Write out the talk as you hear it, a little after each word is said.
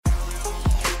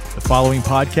The following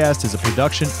podcast is a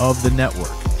production of the network.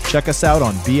 Check us out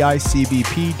on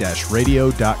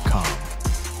bicbp-radio.com.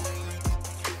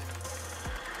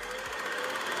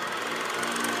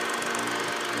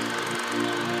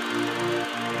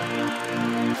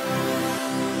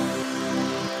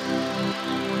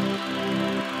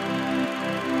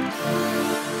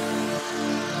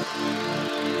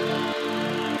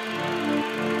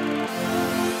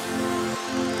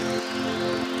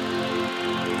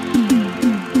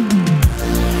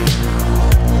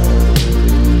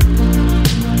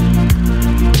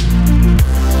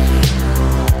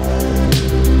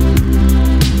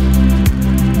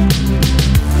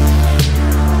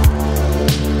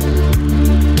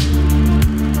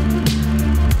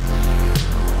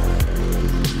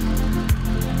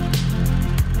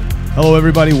 Hello,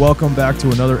 everybody. Welcome back to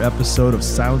another episode of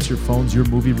Silence Your Phones, your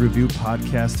movie review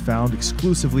podcast found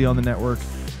exclusively on the network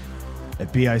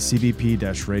at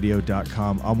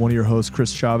bicbp-radio.com. I'm one of your hosts,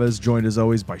 Chris Chavez, joined as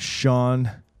always by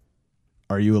Sean.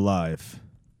 Are you alive?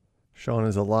 Sean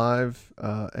is alive,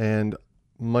 and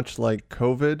much like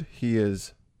COVID, he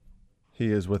is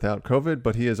without COVID,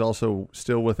 but he is also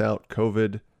still without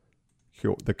COVID,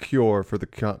 the cure for the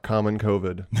common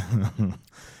COVID.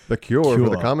 The cure for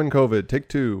the common COVID. Take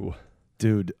two.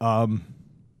 Dude,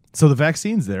 so the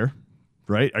vaccine's there,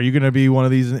 right? Are you going to be one of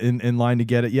these in line to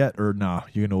get it yet, or nah,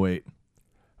 you're going to wait?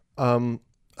 I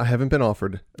haven't been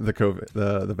offered the COVID,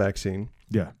 the vaccine.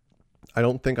 Yeah. I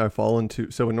don't think I fall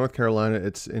into... So in North Carolina,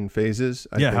 it's in phases.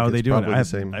 How are they doing it? I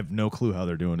have no clue how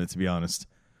they're doing it, to be honest.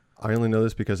 I only know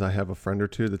this because I have a friend or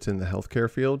two that's in the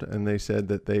healthcare field, and they said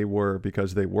that they were,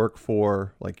 because they work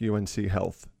for like UNC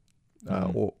Health,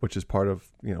 which is part of,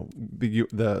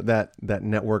 that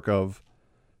network of,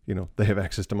 they have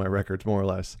access to my records more or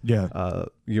less. Yeah.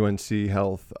 UNC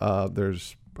Health.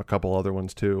 There's a couple other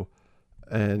ones too,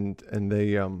 and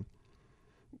they everyone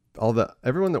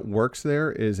that works there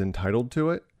is entitled to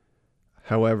it.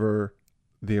 However,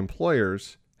 the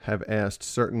employers have asked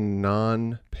certain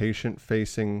non-patient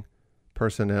facing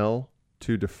personnel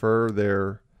to defer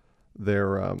their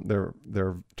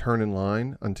turn in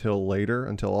line until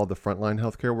all the frontline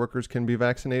healthcare workers can be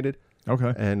vaccinated.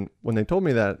 Okay. And when they told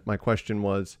me that, my question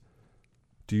was,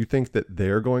 do you think that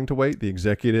they're going to wait, the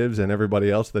executives and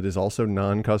everybody else that is also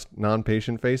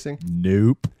non-patient facing?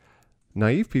 Nope.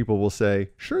 Naive people will say,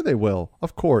 sure they will,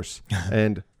 of course.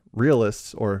 And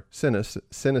realists or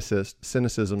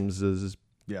cynicisms is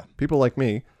people like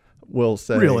me will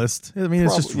say... Realist. I mean,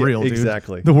 it's just real, dude.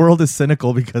 Exactly. The world is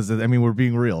cynical because, we're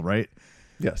being real, right?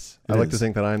 Yes. I like to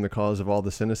think that I'm the cause of all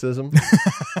the cynicism.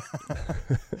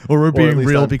 Or we're being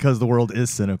real because the world is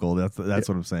cynical. That's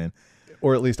what I'm saying.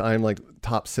 Or at least I'm like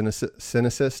top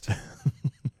cynicist.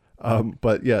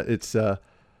 But yeah, it's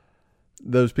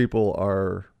those people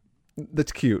are...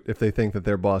 That's cute if they think that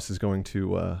their boss is going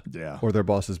to... Or their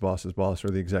boss's boss's boss or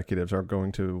the executives are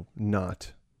going to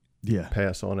not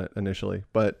pass on it initially.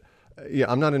 But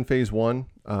I'm not in phase one.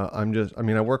 I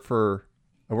work for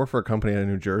a company out of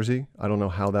New Jersey. I don't know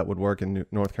how that would work in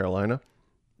North Carolina.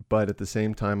 But at the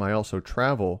same time, I also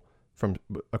travel from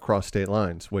across state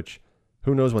lines, which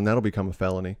who knows when that'll become a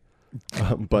felony.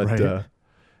 Right.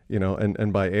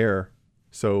 And by air.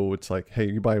 So it's like, hey,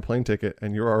 you buy a plane ticket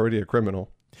and you're already a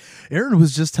criminal. Erin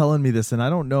was just telling me this, and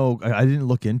I don't know, I didn't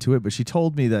look into it, but she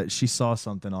told me that she saw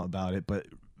something about it, but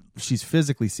she's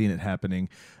physically seen it happening.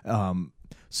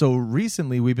 So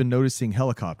recently we've been noticing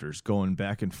helicopters going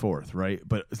back and forth, right?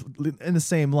 But in the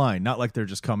same line, not like they're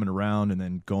just coming around and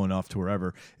then going off to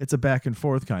wherever. It's a back and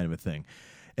forth kind of a thing.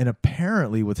 And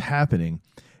apparently what's happening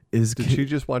is... Did she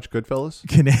just watch Goodfellas?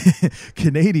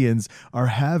 Canadians are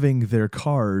having their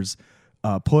cars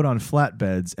put on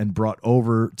flatbeds and brought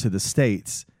over to the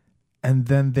States, and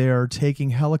then they're taking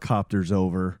helicopters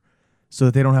over so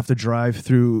that they don't have to drive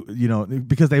through,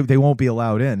 because they won't be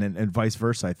allowed in, and vice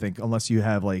versa, I think, unless you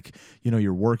have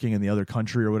you're working in the other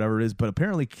country or whatever it is. But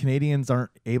apparently Canadians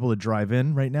aren't able to drive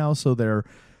in right now, so they're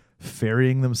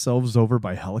ferrying themselves over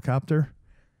by helicopter.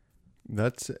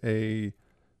 That's a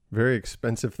very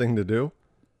expensive thing to do.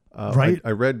 Right.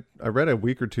 I read a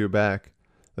week or two back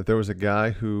that there was a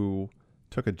guy who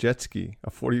took a jet ski, a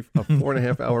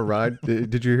 4.5 hour ride.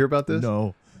 Did you hear about this?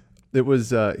 No. It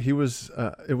was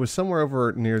it was somewhere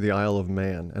over near the Isle of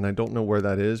Man, and I don't know where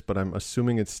that is, but I'm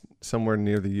assuming it's somewhere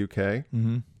near the UK.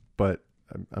 Mm-hmm. But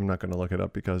I'm not going to look it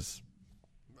up because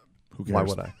who cares? Why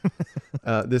would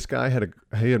I? This guy had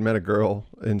met a girl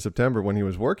in September when he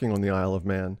was working on the Isle of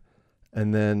Man,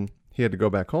 and then he had to go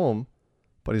back home.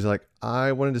 But he's like,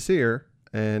 I wanted to see her,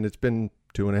 and it's been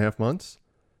 2.5 months.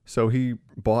 So he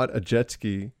bought a jet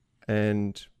ski,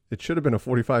 and it should have been a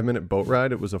 45-minute boat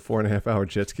ride. It was a 4.5-hour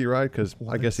jet ski ride because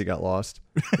I guess he got lost.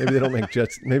 Maybe they don't make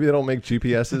Maybe they don't make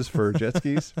GPSs for jet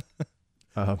skis.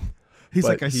 He's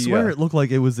like, I swear it looked like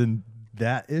it was in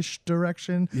that ish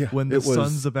direction when the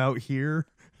sun's about here.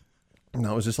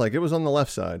 No, it was just like it was on the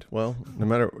left side. Well, no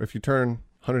matter if you turn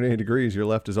 180 degrees, your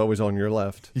left is always on your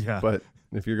left. Yeah. But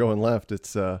if you're going left,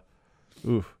 it's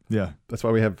oof. Yeah. That's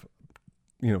why we have,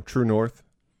 true north,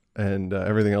 and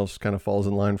everything else kind of falls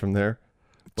in line from there.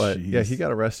 But yeah, he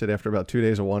got arrested after about 2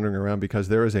 days of wandering around because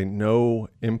there is a no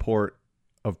import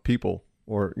of people,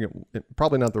 or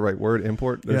probably not the right word,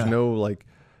 import. There's no like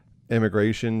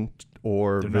immigration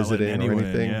or visiting or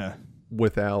anything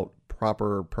without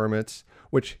proper permits,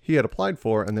 which he had applied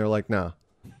for, and they're like, nah.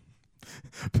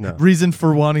 No. Reason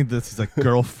for wanting this is like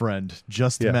girlfriend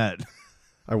just met.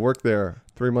 I worked there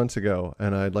 3 months ago,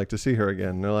 and I'd like to see her again.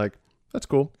 And they're like, that's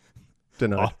cool.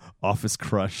 Denied. Office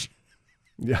crush.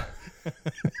 Yeah.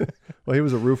 Well, he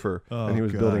was a roofer, and he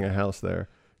was building a house there.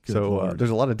 Good so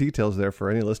there's a lot of details there for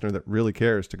any listener that really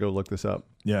cares to go look this up.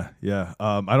 Yeah.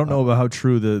 I don't know about how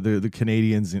true the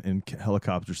Canadians and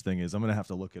helicopters thing is. I'm going to have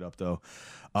to look it up, though.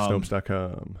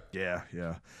 Snopes.com. Yeah.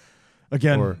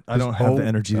 Again, I don't have the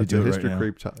energy to do it right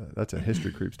now. That's a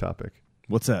History Creeps topic.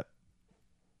 What's that?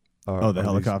 The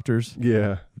helicopters?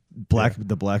 The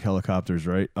black helicopters,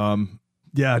 right?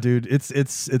 Yeah, dude, it's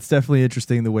definitely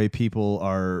interesting the way people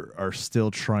are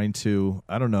still trying to,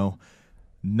 I don't know,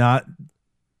 not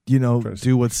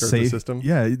do what's safe.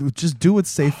 Yeah, just do what's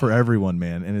safe for everyone,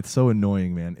 man. And it's so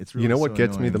annoying, man. It's really what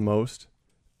gets me the most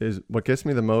is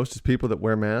people that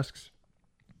wear masks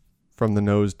from the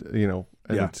nose, and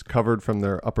it's covered from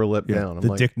their upper lip down.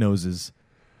 I'm dick noses.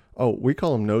 Oh, we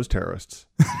call them nose terrorists.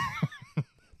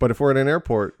 But if we're at an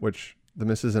airport, which the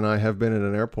missus and I have been at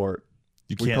an airport,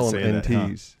 we call them NTs. That,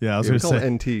 huh? Yeah, I was going to say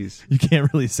NTs. You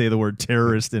can't really say the word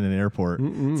terrorist in an airport.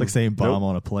 It's like saying bomb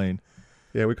on a plane.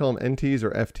 Yeah, we call them NTs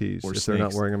or FTs if they're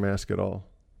not wearing a mask at all.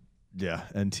 Yeah,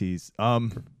 NTs.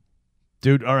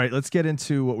 Dude, all right, let's get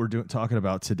into what we're talking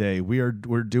about today. We're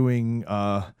doing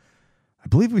I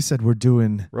believe we said we're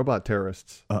doing robot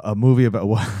terrorists. A movie about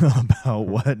what? About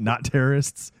what? Not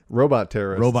terrorists. Robot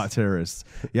terrorists. Robot terrorists.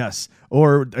 Yes.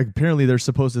 Or apparently they're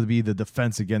supposed to be the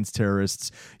defense against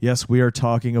terrorists. Yes, we are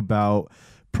talking about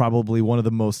probably one of the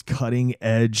most cutting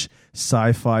edge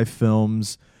sci-fi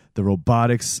films. The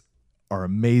robotics are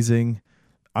amazing.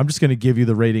 I'm just going to give you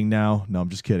the rating now. No, I'm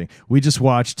just kidding. We just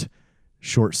watched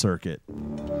Short Circuit.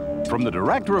 From the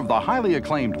director of the highly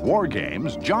acclaimed War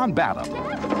Games, John Badham,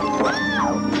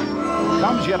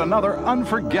 comes yet another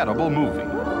unforgettable movie.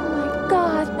 Oh my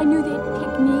God, I knew they'd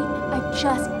pick me. I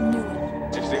just knew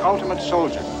it. It's the ultimate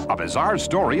soldier. A bizarre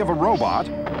story of a robot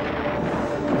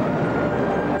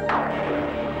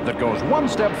that goes one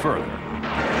step further.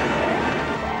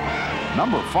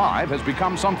 Number 5 has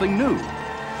become something new,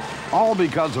 all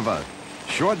because of a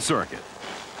short circuit.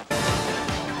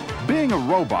 Being a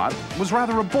robot was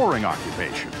rather a boring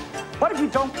occupation. What if you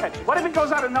don't catch it? What if it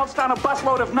goes out and melts down a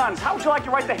busload of nuns? How would you like to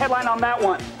write the headline on that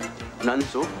one? None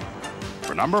soup?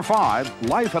 For number 5,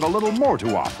 life had a little more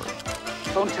to offer.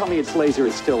 Don't tell me its laser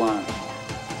is still on.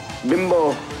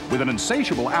 Bimbo. With an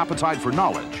insatiable appetite for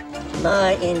knowledge.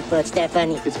 More input,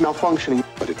 Stephanie. It's malfunctioning.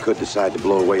 But it could decide to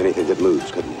blow away anything that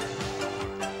moves, couldn't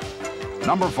it?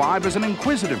 Number 5 is an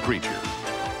inquisitive creature.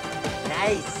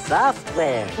 Nice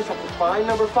software. Just have to find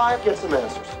number 5, get some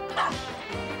answers.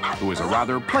 Who is a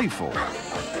rather playful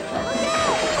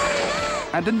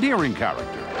and endearing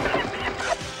character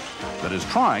that is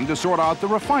trying to sort out the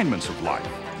refinements of life.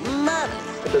 Mother.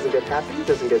 It doesn't get happy, it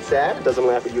doesn't get sad, it doesn't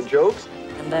laugh at your jokes.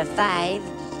 Number 5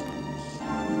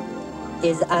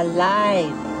 is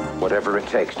alive. Whatever it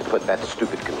takes to put that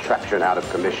stupid contraption out of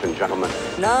commission, gentlemen.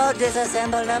 No,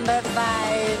 disassemble number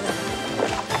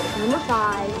 5. Number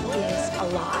 5 is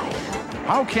alive.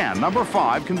 How can number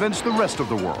 5 convince the rest of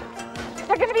the world?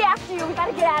 They're gonna be after you. We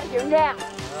gotta get out of here now.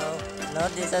 No,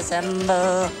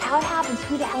 disassemble. How it happens,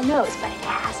 who the hell knows? But it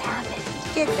has happened.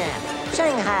 Kidnap.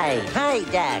 Shanghai.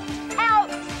 Hijack.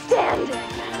 Outstanding.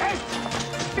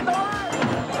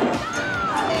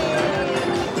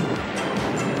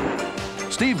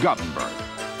 Steve Guttenberg,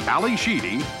 Ali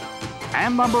Sheedy,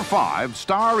 and number 5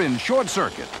 star in Short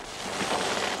Circuit.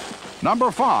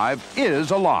 Number 5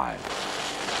 is alive.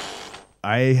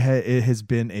 It has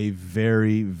been a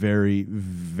very, very,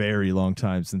 very long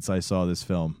time since I saw this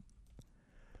film.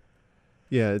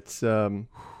 Yeah, it's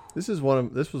this was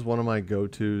one of my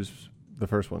go-tos, the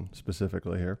first one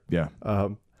specifically here. Yeah.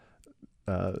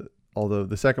 Although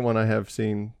the second one I have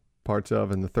seen parts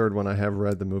of, and the third one I have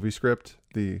read the movie script,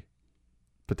 the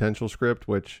potential script,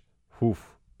 which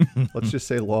Let's just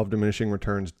say law of diminishing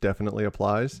returns definitely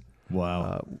applies.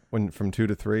 Wow. When from 2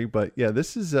 to 3. But yeah,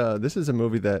 this is a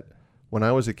movie that when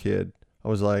I was a kid, I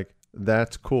was like,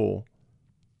 that's cool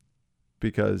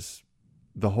because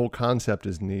the whole concept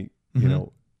is neat, you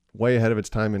know, way ahead of its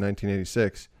time in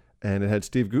 1986, and it had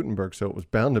Steve Guttenberg, so it was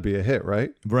bound to be a hit,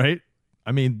 right? Right.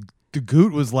 I mean, the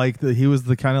Goot was like he was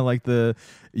the kind of like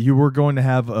you were going to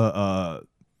have I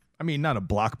mean, not a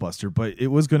blockbuster, but it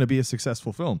was going to be a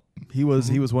successful film. He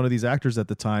was one of these actors at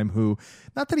the time who,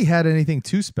 not that he had anything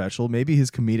too special, maybe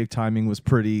his comedic timing was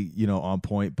pretty, on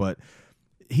point, but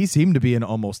he seemed to be in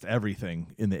almost everything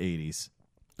in the 80s.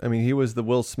 I mean, he was the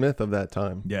Will Smith of that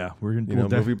time. Yeah,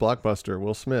 movie blockbuster,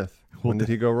 Will Smith. When did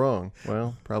he go wrong?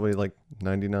 Well, probably like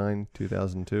 99,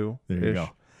 2002. There you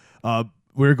go.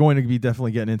 We're going to be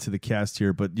definitely getting into the cast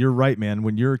here, but you're right, man.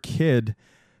 When you're a kid,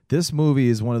 this movie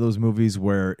is one of those movies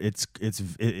where it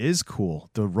is cool.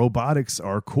 The robotics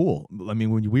are cool. I mean,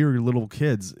 when we were little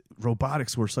kids,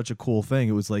 robotics were such a cool thing.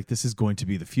 It was like, this is going to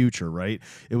be the future, right?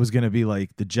 It was going to be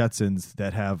like the Jetsons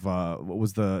that have what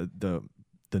was the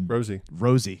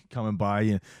Rosie coming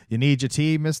by. You need your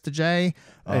tea, Mr. J.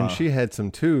 And she had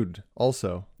some Tood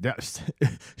also. Yeah,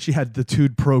 she had the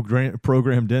Tood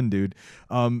programmed in, dude.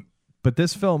 But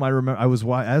this film, I remember,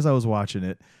 as I was watching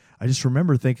it, I just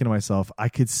remember thinking to myself, I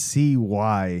could see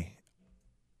why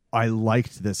I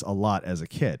liked this a lot as a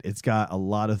kid. It's got a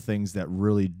lot of things that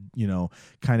really,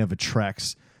 kind of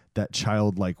attracts that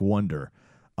childlike wonder.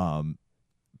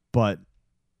 But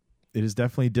it is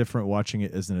definitely different watching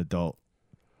it as an adult.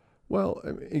 Well,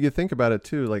 I mean, you think about it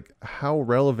too, like how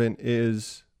relevant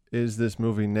is this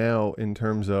movie now in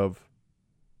terms of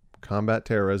combat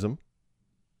terrorism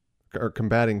or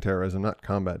combating terrorism, not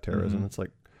combat terrorism. Mm-hmm. It's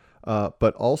like,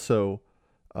 but also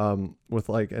with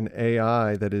like an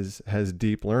AI that has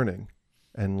deep learning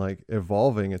and like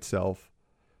evolving itself.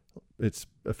 It's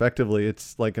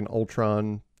like an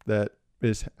Ultron that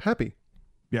is happy.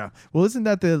 Yeah. Well, isn't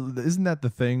that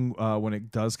the thing when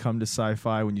it does come to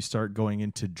sci-fi, when you start going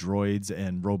into droids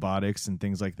and robotics and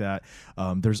things like that,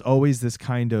 there's always this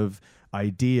kind of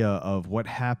idea of what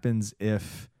happens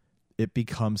if it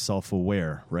becomes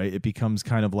self-aware, right? It becomes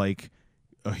kind of like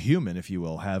a human, if you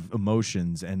will, have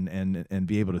emotions and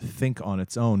be able to think on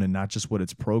its own and not just what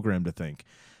it's programmed to think.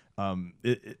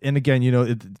 And again,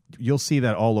 you'll see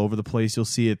that all over the place. You'll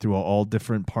see it through all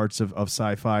different parts of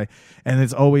sci-fi, and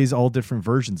it's always all different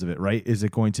versions of it, right? Is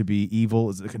it going to be evil?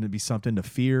 Is it going to be something to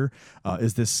fear?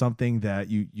 Is this something that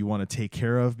you want to take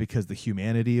care of because the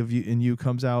humanity in you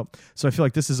comes out? So I feel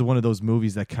like this is one of those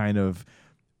movies that kind of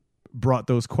brought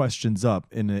those questions up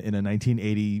in a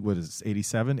 1980,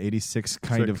 87, 86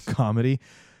 kind of comedy.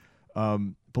 But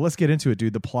let's get into it,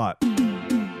 dude. The plot.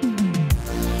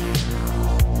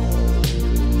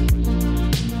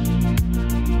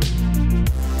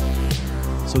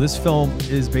 So this film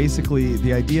is basically,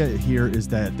 the idea here is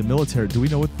that the military, do we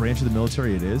know what branch of the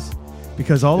military it is?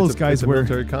 Because those guys it's a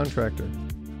military contractor.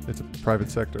 It's a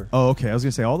private sector. Oh, okay. I was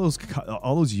gonna say all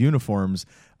those uniforms,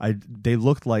 they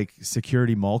looked like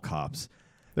security mall cops.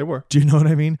 They were. Do you know what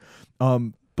I mean?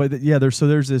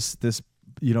 There's this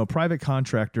private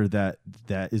contractor that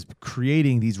is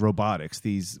creating these robotics,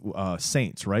 these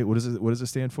Saints, right? What does it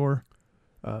stand for?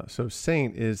 So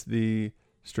SAINT is the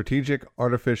Strategic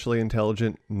Artificially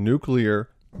Intelligent Nuclear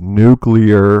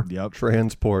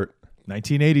Transport.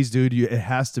 1980s, dude. It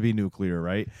has to be nuclear,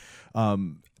 right?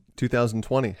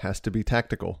 2020 has to be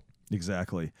tactical.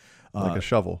 Exactly. Like a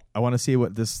shovel. I want to see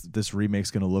what this remake's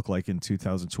going to look like in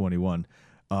 2021.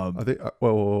 Are they,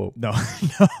 whoa. No,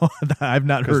 I've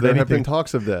not heard there anything. have been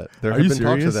talks of that. There Are have you been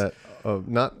serious? talks of that. Of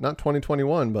not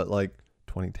 2021, but like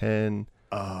 2010.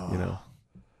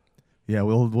 Yeah,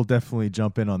 we'll definitely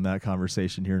jump in on that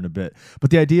conversation here in a bit. But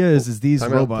the idea is these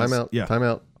robots. Time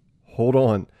out. Hold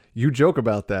on. You joke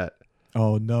about that.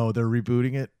 Oh no, they're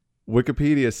rebooting it.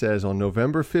 Wikipedia says on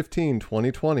November 15,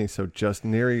 2020, so just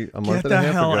nearly a month and a half ago. Get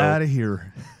the hell out of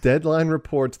here. Deadline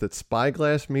reports that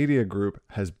Spyglass Media Group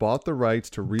has bought the rights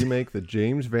to remake the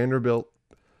James Vanderbilt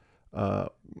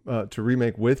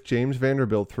with James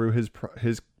Vanderbilt through his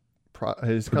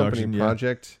company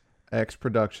Project X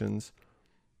Productions.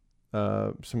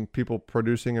 Some people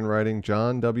producing and writing,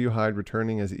 John W. Hyde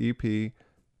returning as EP,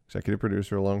 executive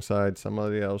producer, alongside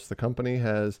somebody else. The company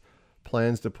has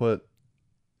plans to put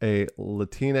a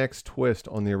Latinx twist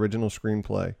on the original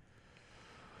screenplay.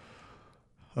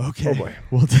 Okay. Oh boy.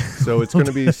 So it's going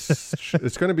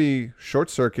to be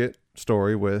Short Circuit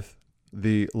story with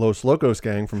the Los Locos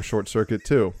gang from Short Circuit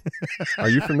 2. Are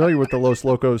you familiar with the Los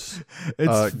Locos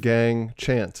gang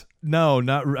chant? No,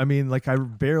 I mean, like, I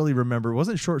barely remember.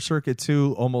 Wasn't Short Circuit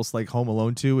 2 almost like Home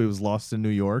Alone 2? It was Lost in New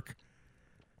York.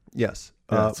 Yes.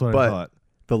 Yeah, that's what I but thought.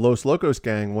 the Los Locos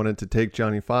gang wanted to take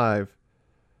Johnny Five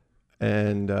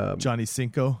and Johnny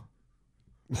Cinco,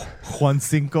 Juan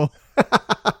Cinco.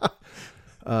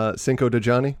 Cinco de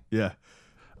Johnny. Yeah.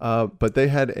 But they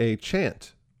had a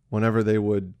chant whenever they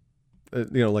would,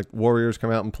 like Warriors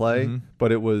come out and play,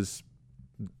 but it was,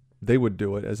 they would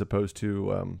do it as opposed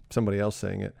to somebody else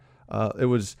saying it. It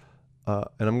was, and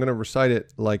I'm going to recite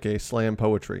it like a slam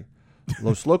poetry.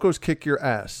 Los Locos kick your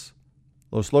ass.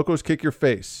 Los Locos kick your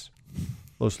face.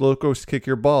 Los Locos kick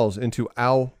your balls into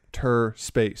outer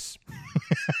space.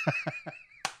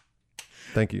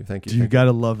 Thank you. You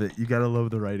gotta love it. You gotta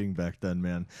love the writing back then,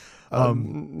 man.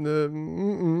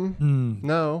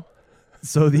 No.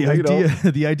 So the No, you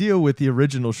the idea with the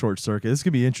original Short Circuit, this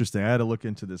could be interesting. I had to look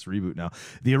into this reboot now.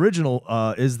 The original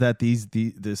is that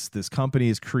this company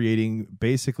is creating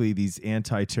basically these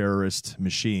anti-terrorist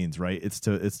machines, right? It's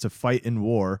to fight in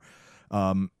war,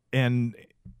 and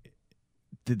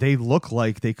they look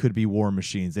like they could be war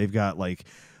machines. They've got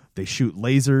they shoot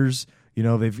lasers.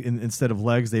 They've instead of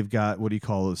legs, they've got, what do you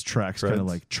call those tracks? Kind of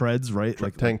like treads, right?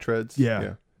 Like tank treads.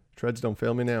 Yeah. Treads don't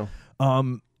fail me now.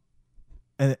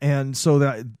 And so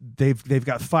that they've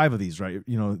got 5 of these, right?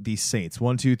 These saints,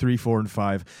 1, 2, 3, 4, and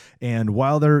 5. And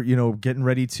while they're getting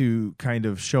ready to kind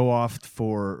of show off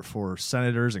for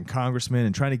senators and congressmen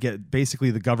and trying to get basically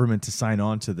the government to sign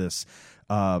on to this,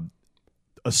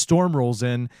 a storm rolls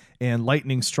in and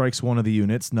lightning strikes one of the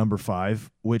units, number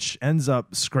 5, which ends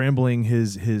up scrambling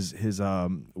his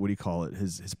what do you call it?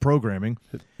 His programming.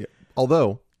 Yeah.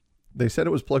 Although they said it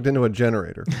was plugged into a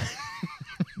generator.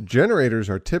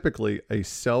 Generators are typically a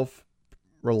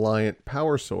self-reliant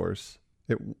power source.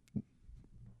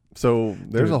 So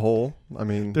there's a hole. I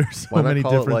mean, there's so many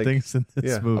different things in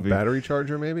this movie. A battery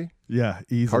charger, maybe? Yeah,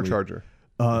 easily. Car charger.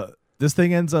 This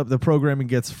thing ends up, the programming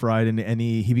gets fried, and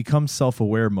he becomes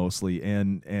self-aware mostly,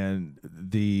 and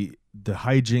the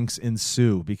hijinks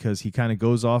ensue because he kind of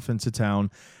goes off into town.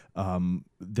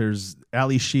 There's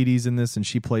Ali Sheedy's in this, and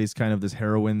she plays kind of this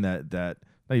heroine that not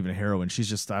even a heroine. She's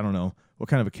just, I don't know what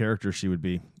kind of a character she would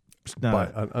be.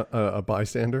 A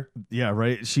bystander. Yeah,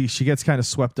 right. She gets kind of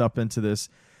swept up into this,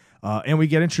 and we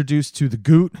get introduced to the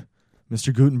Goot,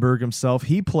 Mr. Gutenberg himself.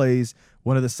 He plays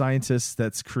one of the scientists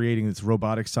that's creating this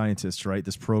robotic scientist, right?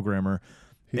 This programmer.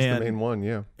 He's the main one,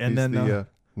 yeah. And he's then the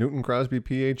Newton Crosby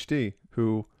PhD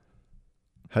who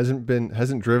hasn't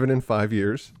driven in 5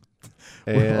 years.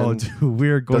 And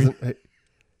we're going.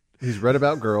 He's read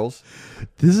about girls.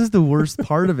 This is the worst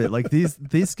part of it. Like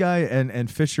this guy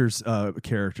and Fisher's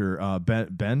character,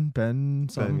 Ben,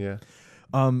 yeah.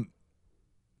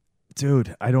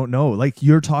 Dude, I don't know. Like,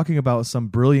 you're talking about some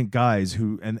brilliant guys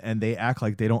who and they act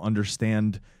like they don't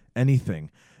understand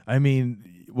anything. I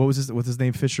mean, what's his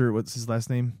name? Fisher. What's his last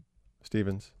name?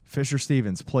 Stevens. Fisher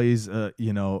Stevens plays an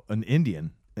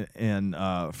Indian and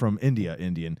from India,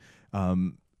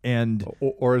 and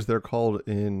or as they're called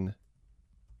in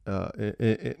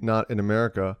not in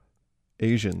America,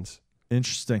 Asians.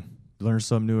 Interesting. Learn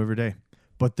something new every day.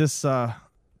 But this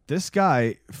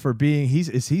guy, for being,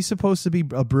 is he supposed to be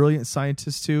a brilliant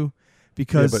scientist too?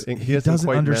 Because he doesn't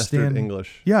quite understand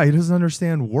English. Yeah, he doesn't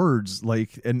understand words.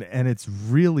 And it's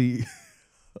really,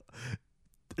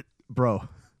 bro,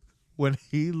 when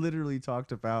he literally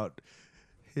talked about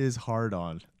his hard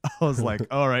on, I was like,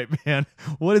 all right, man,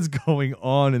 what is going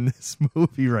on in this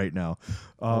movie right now?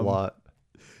 A lot.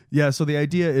 Yeah, so the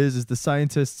idea is the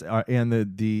scientists and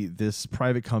this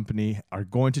private company are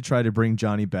going to try to bring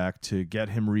Johnny back to get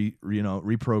him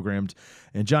reprogrammed,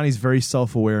 and Johnny's very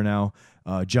self-aware now.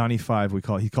 Johnny 5,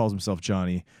 he calls himself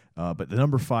Johnny, but the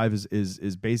number 5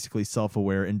 is basically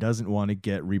self-aware and doesn't want to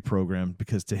get reprogrammed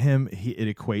because to him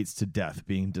it equates to death,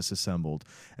 being disassembled,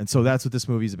 and so that's what this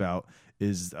movie's about.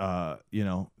 Is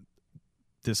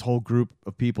this whole group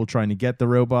of people trying to get the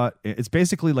robot. It's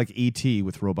basically like E.T.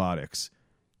 with robotics.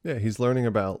 Yeah, he's learning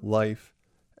about life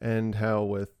and how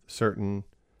with certain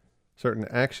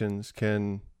actions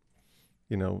can,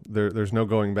 there's no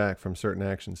going back from certain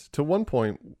actions. To one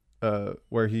point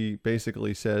where he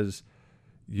basically says,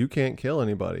 you can't kill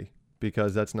anybody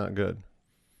because that's not good.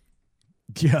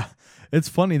 Yeah, it's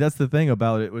funny. That's the thing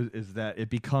about it is that it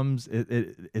becomes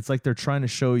it's like they're trying to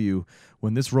show you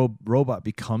when this robot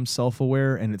becomes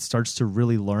self-aware and it starts to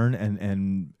really learn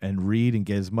and read and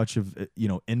get as much of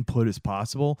input as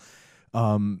possible.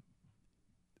 The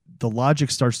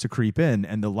logic starts to creep in,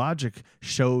 and the logic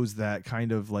shows that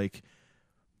kind of like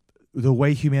the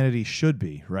way humanity should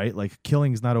be, right? Like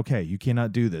killing is not okay. You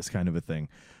cannot do this kind of a thing.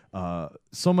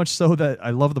 So much so that I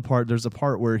love the part. There's a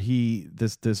part where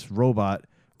this robot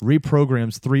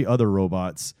reprograms 3 other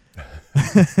robots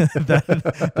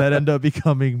that end up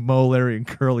becoming Moe, Larry, and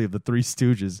Curly of the Three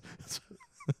Stooges.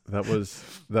 That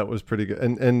was pretty good,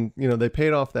 and you know, they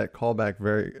paid off that callback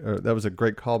that was a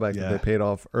great callback that they paid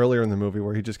off earlier in the movie,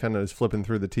 where he just kind of is flipping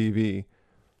through the TV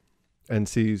and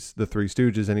sees the Three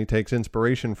Stooges, and he takes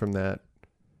inspiration from that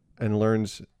and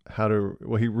learns how to.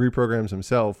 Well, he reprograms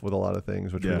himself with a lot of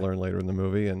things, which we learn later in the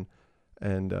movie, and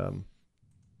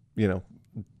you know,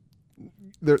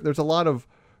 there's a lot of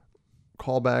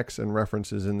callbacks and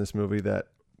references in this movie that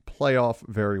play off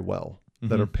very well,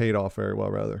 that are paid off very well,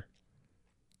 rather.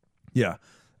 Yeah.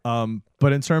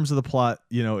 But in terms of the plot,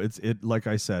 you know, it like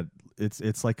I said,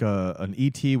 it's like an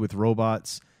ET with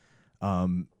robots.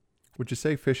 Would you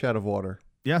say fish out of water?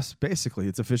 Yes, basically,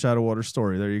 it's a fish out of water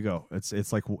story. There you go.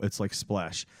 It's like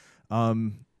Splash.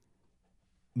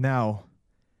 Now,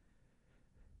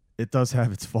 it does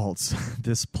have its faults.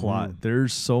 This plot,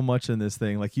 there's so much in this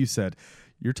thing. Like you said,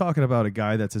 you're talking about a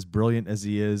guy that's as brilliant as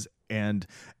he is, and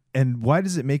why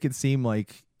does it make it seem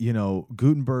like, you know,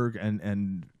 Gutenberg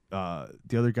and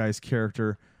the other guy's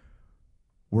character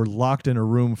were locked in a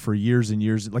room for years and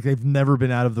years? Like, they've never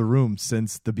been out of the room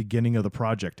since the beginning of the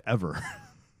project ever.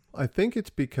 I think it's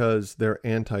because they're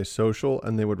antisocial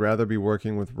and they would rather be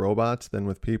working with robots than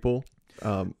with people.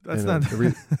 That's not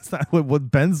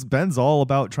what Ben's all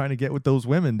about, trying to get with those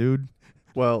women, dude.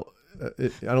 Well,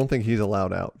 I don't think he's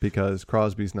allowed out because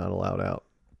Crosby's not allowed out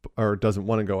or doesn't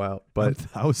want to go out. But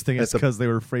I was thinking it's because they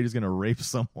were afraid he's going to rape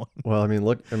someone. Well, I mean,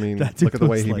 look at the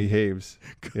way he behaves.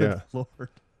 Good Lord.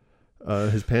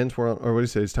 His pants were on, or what do you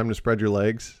say? It's time to spread your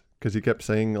legs, because he kept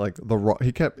saying like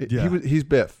he's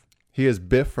Biff. He is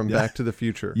Biff from Back to the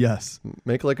Future. Yes.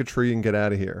 Make like a tree and get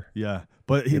out of here. Yeah.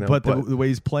 But the way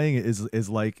he's playing it is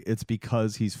like it's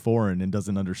because he's foreign and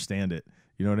doesn't understand it.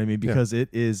 You know what I mean? Because it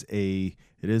is a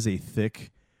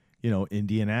thick, you know,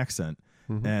 Indian accent.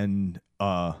 And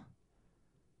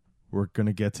we're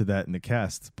gonna get to that in the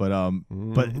cast. But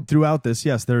but throughout this,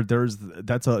 yes,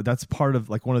 that's part of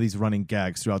like one of these running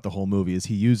gags throughout the whole movie is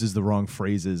he uses the wrong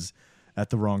phrases at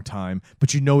the wrong time,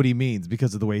 but you know what he means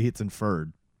because of the way it's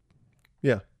inferred.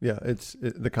 Yeah,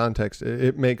 the context.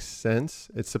 It makes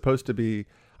sense. It's supposed to be.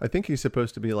 I think he's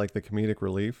supposed to be like the comedic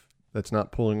relief. That's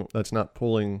not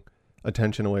pulling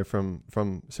attention away from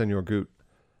Senor Goot.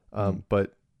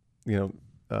 But you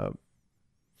know,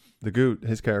 the Goot,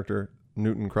 his character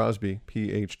Newton Crosby,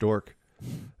 P.H. Dork.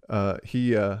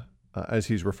 He as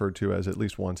he's referred to as at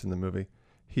least once in the movie,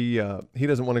 he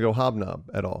doesn't want to go hobnob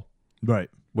at all.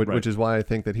 Right. Which is why I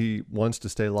think that he wants to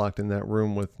stay locked in that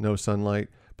room with no sunlight,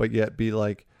 but yet be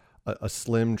like a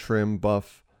slim, trim,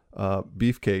 buff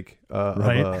beefcake of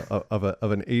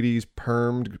an 80s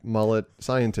permed mullet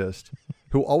scientist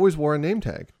who always wore a name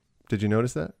tag. Did you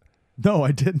notice that? No,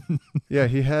 I didn't. Yeah,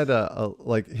 he had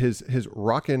like his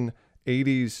rockin'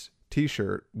 80s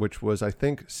T-shirt, which was I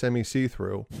think semi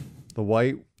see-through, the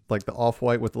white, like the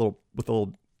off-white with the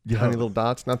little tiny little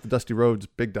dots, not the Dusty Rhodes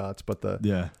big dots, but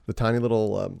the tiny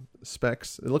little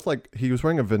specks. It looked like he was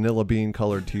wearing a vanilla bean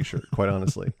colored T-shirt, quite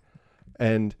honestly.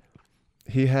 And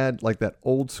he had like that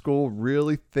old school,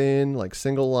 really thin, like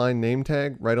single line name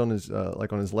tag right on his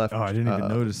left. Oh, I didn't even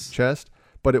notice. Chest,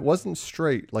 but it wasn't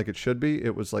straight like it should be.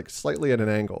 It was like slightly at an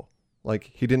angle.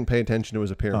 Like he didn't pay attention to his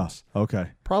appearance. Oh, okay.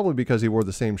 Probably because he wore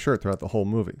the same shirt throughout the whole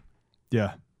movie.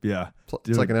 Yeah.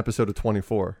 It's like an episode of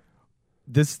 24.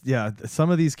 Some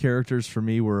of these characters for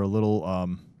me were a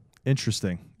little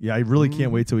interesting. Yeah, I really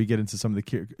can't wait till we get into some of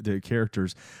the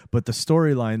characters. But the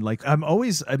storyline, like I'm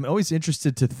always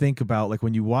interested to think about, like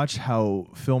when you watch how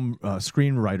film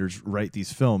screenwriters write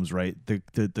these films, right?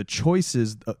 The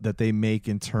choices that they make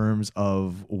in terms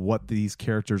of what these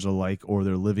characters are like or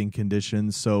their living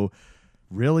conditions. So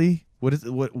really, what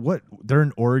they're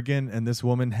in Oregon and this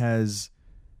woman has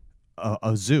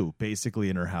a zoo basically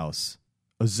in her house.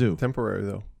 A zoo. Temporary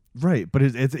though. Right,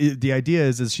 but the idea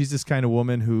is she's this kind of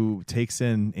woman who takes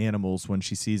in animals when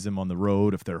she sees them on the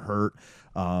road if they're hurt,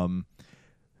 and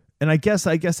I guess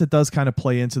it does kind of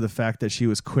play into the fact that she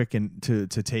was quick to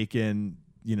take in,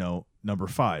 you know, number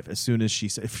 5 as soon as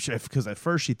because at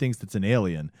first she thinks it's an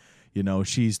alien. You know,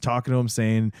 she's talking to him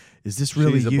saying, "Is this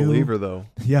really you?" She's a believer though.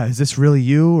 Yeah, is this really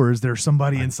you, or is there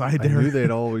somebody inside there? I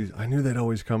knew they'd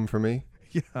always come for me.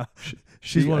 Yeah,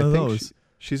 she's one of those.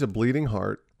 She's a bleeding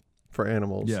heart for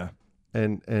animals. Yeah.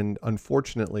 And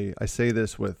unfortunately, I say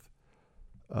this with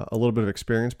a little bit of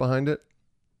experience behind it.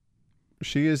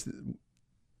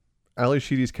 Ali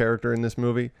Sheedy's character in this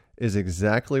movie is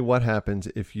exactly what happens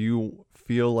if you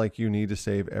feel like you need to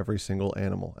save every single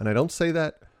animal. And I don't say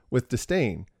that with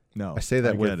disdain. No, I say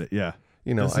that with it. Yeah.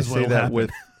 You know, I say that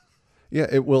with, Yeah,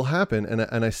 it will happen,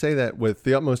 and I say that with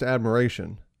the utmost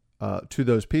admiration to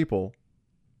those people.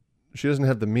 She doesn't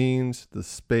have the means, the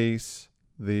space,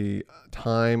 the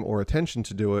time or attention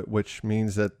to do it, which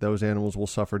means that those animals will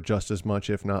suffer just as much,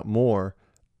 if not more.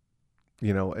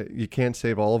 You know, you can't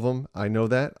save all of them. I know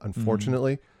that,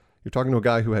 unfortunately. You're talking to a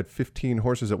guy who had 15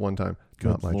 horses at one time.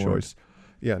 Not my choice.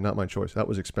 Yeah, not my choice. That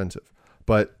was expensive.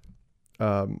 But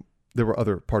there were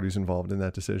other parties involved in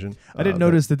that decision. I didn't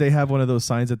notice that they have one of those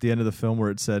signs at the end of the film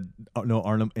where it said no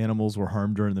animals were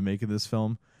harmed during the making of this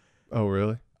film. Oh,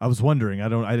 really? I was wondering. I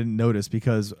didn't notice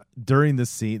because during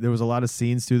this scene, there was a lot of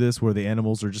scenes through this where the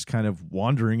animals are just kind of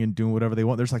wandering and doing whatever they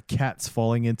want. There's like cats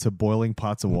falling into boiling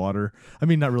pots of water. I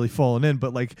mean, not really falling in,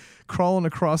 but like crawling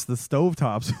across the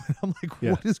stovetops. I'm like,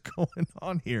 what is going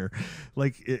on here?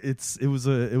 Like it's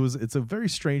a very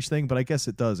strange thing, but I guess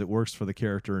it does. It works for the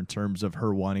character in terms of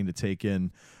her wanting to take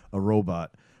in a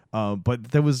robot. But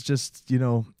there was just,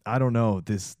 I don't know,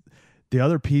 the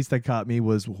other piece that caught me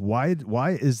was why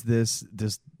is this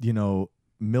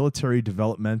military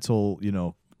developmental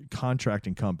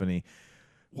contracting company,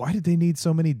 why did they need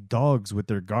so many dogs with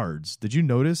their guards? Did you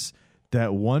notice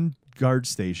that one guard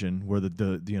station where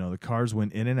the cars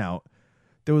went in and out,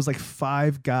 there was like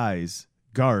 5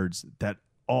 guards that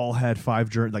all had 5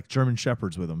 German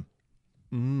shepherds with them?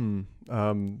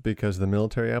 Because the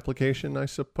military application, I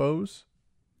suppose.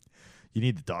 You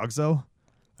need the dogs though.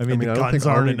 I mean, the I don't guns think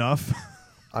aren't Army, enough.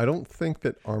 I don't think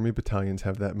that Army battalions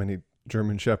have that many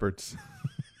German shepherds.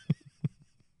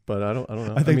 But I don't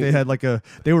know. I think they had like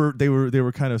they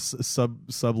were kind of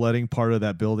subletting part of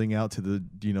that building out to the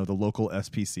the local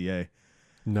SPCA.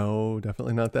 No,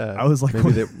 definitely not that. I was like,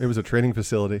 maybe it was a training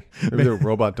facility. Maybe they're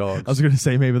robot dogs. I was going to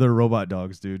say maybe they're robot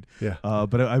dogs, dude. Yeah.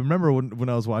 But I remember when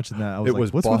I was watching that, I was like,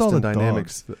 what's Boston with all the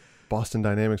Dynamics. dogs? Boston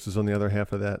Dynamics was on the other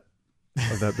half of that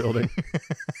building.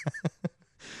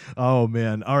 Oh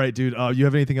man! All right, dude. You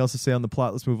have anything else to say on the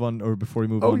plot? Let's move on, or before we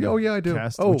move on. Oh yeah, I do.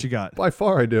 Cast, what you got? By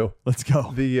far, I do. Let's go.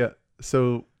 With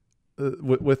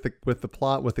the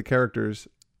plot, with the characters,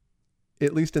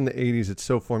 at least in the 80s, it's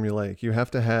so formulaic. You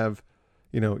have to have,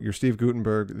 your Steve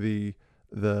Guttenberg, the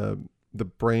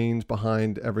brains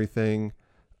behind everything,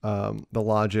 the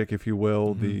logic, if you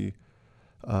will, and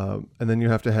then you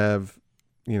have to have,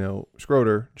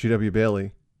 Schroeder, G.W.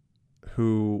 Bailey,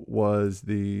 who was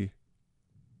the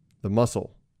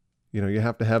muscle. You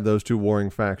have to have those two warring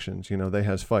factions. They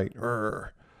has fight.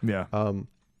 Yeah.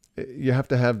 You have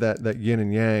to have that yin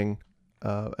and yang,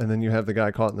 and then you have the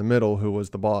guy caught in the middle who was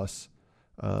the boss,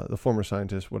 the former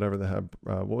scientist, whatever they have.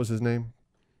 What was his name?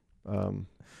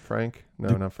 Frank?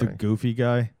 No, not Frank. The goofy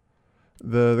guy.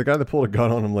 The guy that pulled a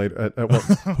gun on him later.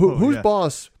 Whose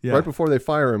boss right before they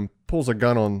fire him pulls a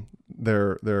gun on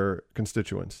their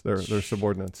constituents, their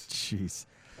subordinates. Jeez.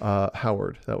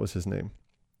 Howard, that was his name.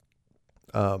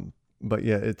 But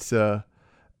yeah, it's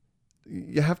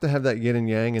you have to have that yin and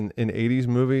yang in 80s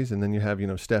movies, and then you have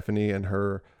Stephanie and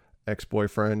her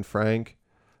ex-boyfriend Frank,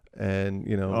 and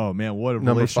oh man, what a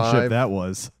number relationship 5. that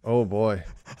was. Oh boy,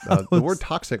 the word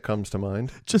toxic comes to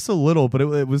mind. Just a little, but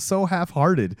it was so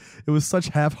half-hearted. It was such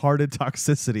half-hearted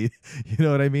toxicity. You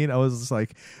know what I mean? I was just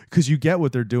like, because you get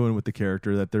what they're doing with the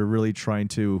character, that they're really trying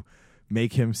to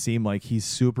make him seem like he's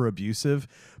super abusive,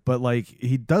 but like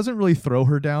he doesn't really throw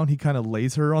her down. He kind of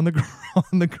lays her on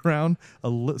the ground,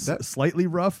 slightly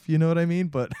rough. You know what I mean?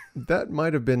 But that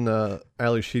might have been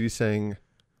Ali Sheedy saying,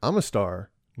 "I'm a star.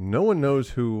 No one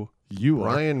knows who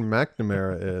Brian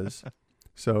McNamara is.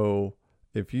 So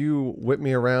if you whip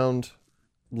me around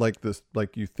like this,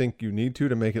 like you think you need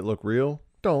to make it look real,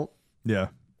 don't. Yeah,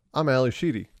 I'm Ali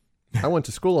Sheedy. I went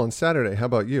to school on Saturday. How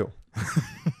about you?"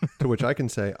 To which I can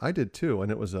say, I did too,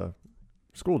 and it was a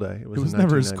school day. It was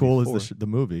never as cool as the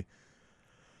movie.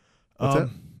 What's that?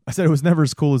 I said it was never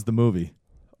as cool as the movie.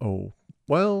 Oh,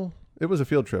 well, it was a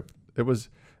field trip. It was.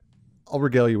 I'll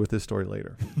regale you with this story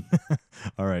later.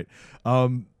 All right. All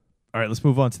right, let's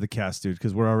move on to the cast, dude,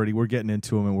 because we're getting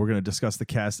into them, and we're going to discuss the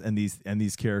cast and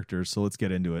these characters. So let's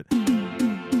get into it.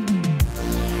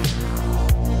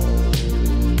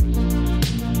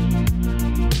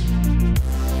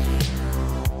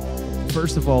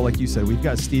 First of all, like you said, we've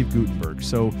got Steve Guttenberg.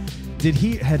 So had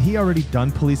he already done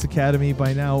Police Academy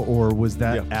by now, or was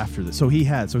that after this? So he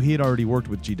had already worked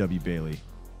with G.W. Bailey.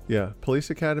 Yeah. Police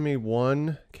Academy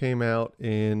 1 came out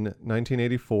in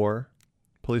 1984.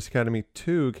 Police Academy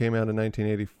 2 came out in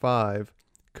 1985.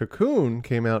 Cocoon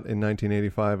came out in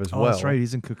 1985 as well. Oh, that's right.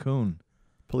 He's in Cocoon.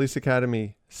 Police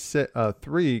Academy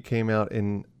 3 came out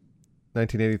in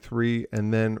 1983,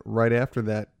 and then right after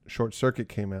that, Short Circuit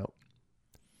came out.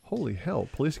 Holy hell.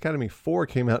 Police Academy 4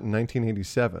 came out in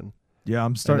 1987. Yeah,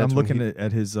 I'm looking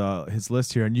at his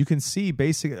list here, and you can see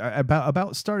basically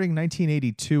about starting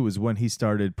 1982 is when he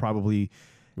started probably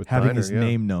With having Diner, his yeah.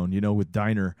 name known, with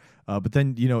Diner. But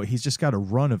then he's just got a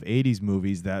run of 80s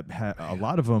movies that a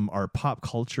lot of them are pop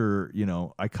culture,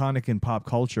 iconic in pop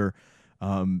culture.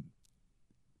 All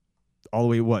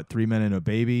the way 3 Men and a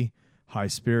Baby, High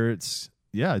Spirits.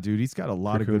 Yeah, dude, he's got a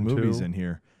lot of good Cocoon movies 2. in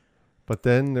here. But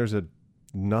then there's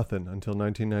nothing until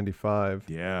 1995.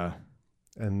 Yeah.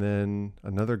 And then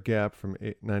another gap from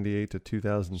 98 to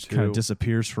 2002. Just kind of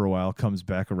disappears for a while, comes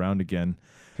back around again.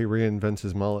 He reinvents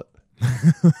his mullet.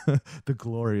 The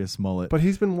glorious mullet. But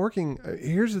he's been working.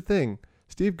 Here's the thing.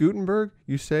 Steve Guttenberg,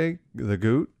 you say the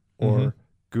Goot or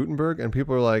Gutenberg, and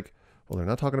people are like, well, they're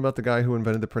not talking about the guy who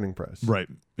invented the printing press. Right,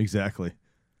 exactly.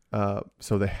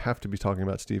 So they have to be talking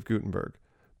about Steve Guttenberg.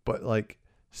 But like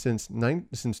since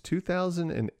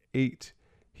 2008,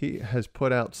 he has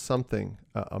put out something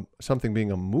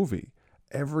being a movie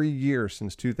every year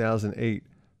since 2008.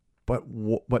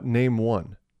 But name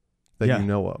one that you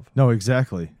know of. No,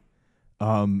 exactly.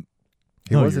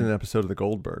 He was in an episode of the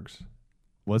Goldbergs.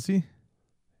 Was he?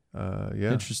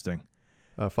 Yeah. Interesting.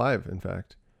 5, in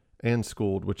fact. And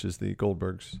Schooled, which is the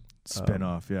Goldbergs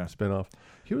Spinoff, yeah. Spinoff.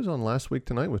 He was on Last Week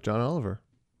Tonight with John Oliver.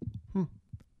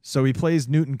 So he plays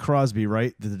Newton Crosby,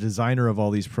 right? The designer of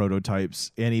all these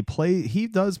prototypes, and he plays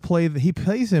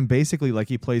him basically like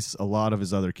he plays a lot of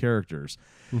his other characters.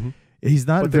 Mm-hmm. He's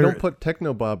not. But they don't put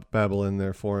Techno Babble in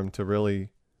there for him to really.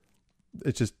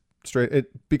 It's just straight.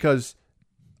 Because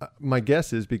my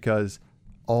guess is because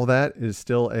all that is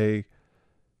still an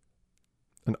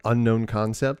unknown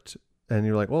concept, and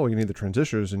you're like, well, you need the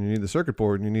transistors and you need the circuit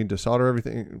board and you need to solder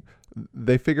everything.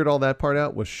 They figured all that part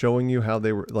out, was showing you how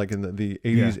they were like in the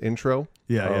 80s intro.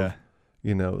 Yeah.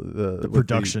 The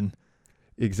production.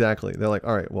 Exactly. They're like,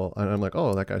 all right, well, and I'm like,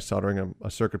 oh, that guy's soldering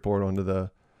a circuit board onto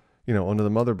the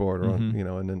motherboard, or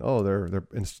and then they're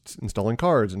installing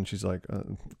cards, and she's like,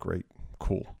 great,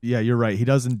 cool. Yeah, you're right. He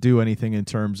doesn't do anything in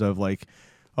terms of like,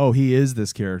 oh, he is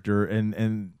this character,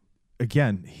 and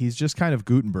again, he's just kind of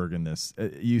Gutenberg in this.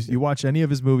 You watch any of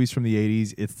his movies from the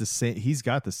 80s, it's the same. He's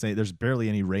got the same. There's barely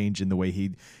any range in the way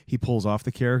he pulls off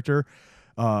the character.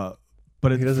 But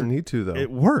he doesn't need to, though. It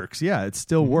works. Yeah, it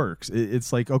still works.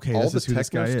 It's like, okay, this is who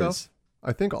this guy is.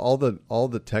 I think all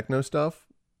the techno stuff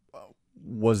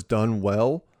was done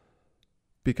well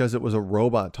because it was a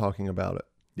robot talking about it.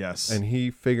 Yes. And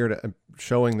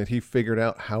showing that he figured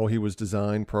out how he was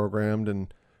designed, programmed,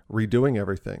 and redoing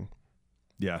everything.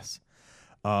 Yes.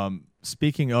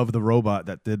 Speaking of the robot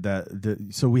that did that,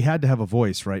 so we had to have a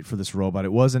voice, right, for this robot.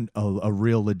 It wasn't a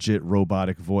real legit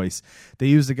robotic voice. They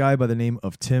used a guy by the name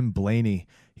of Tim Blaney.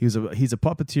 He's a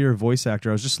puppeteer voice actor.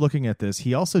 I was just looking at this.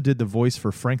 He also did the voice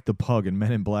for Frank the Pug in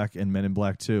Men in Black and Men in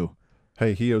Black 2.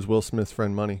 Hey, he owes Will Smith's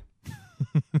friend money.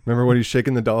 Remember when he's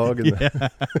shaking the dog? And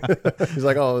he's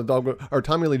like, oh, the dog. Or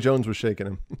Tommy Lee Jones was shaking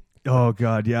him. Oh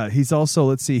God, yeah. He's also,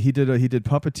 let's see, he did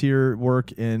puppeteer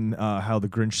work in How the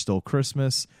Grinch Stole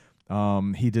Christmas.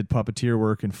 He did puppeteer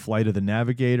work in Flight of the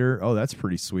Navigator. Oh, that's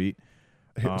pretty sweet.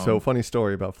 So funny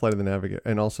story about Flight of the Navigator,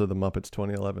 and also the Muppets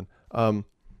 2011.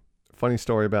 Funny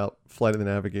story about Flight of the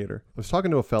Navigator. I was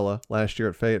talking to a fella last year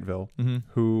at Fayetteville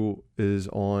who is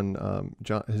on.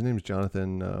 His name's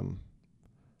Jonathan.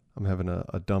 I'm having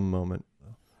a dumb moment.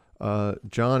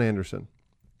 John Anderson.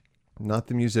 Not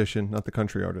the musician, not the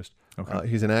country artist. Okay.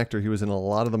 He's an actor. He was in a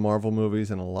lot of the Marvel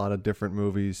movies and a lot of different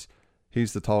movies.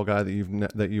 He's the tall guy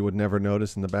that you would never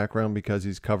notice in the background because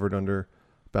he's covered under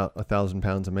about 1,000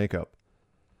 pounds of makeup.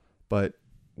 But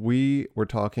we were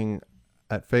talking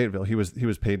at Fayetteville. He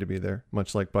was paid to be there,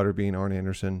 much like Butterbean, Arn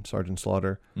Anderson, Sergeant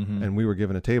Slaughter, and we were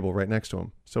given a table right next to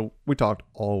him. So we talked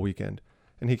all weekend,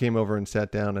 and he came over and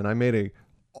sat down, and I made a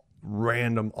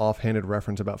random offhanded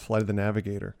reference about Flight of the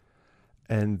Navigator.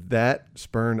 And that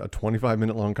spurned a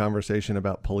 25-minute long conversation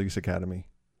about Police Academy.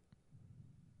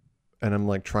 And I'm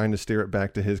like trying to steer it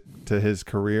back to his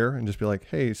career and just be like,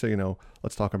 hey, so,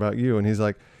 let's talk about you. And he's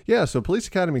like, yeah, so Police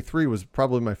Academy 3 was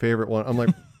probably my favorite one. I'm like,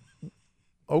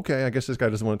 okay, I guess this guy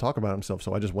doesn't want to talk about himself.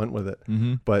 So I just went with it.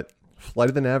 But Flight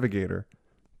of the Navigator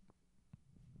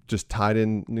just tied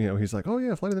in, he's like, oh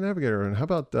yeah, Flight of the Navigator. And how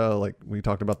about like we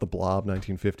talked about The Blob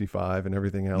 1955 and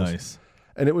everything else. Nice.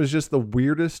 And it was just the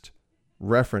weirdest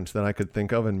reference that I could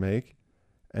think of and make.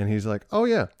 And he's like, oh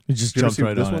yeah, he just jumped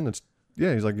right this on one. it.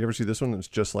 He's like, you ever see this one? It's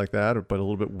just like that, but a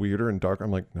little bit weirder and darker. I'm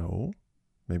like, no,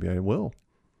 maybe I will.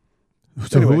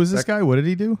 So anyway, who was this guy? What did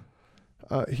he do?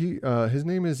 His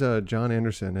name is John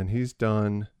Anderson, and he's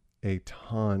done a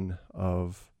ton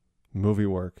of movie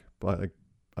work, but like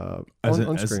on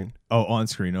screen. On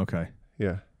screen. Okay.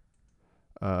 Yeah.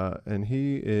 And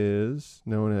he is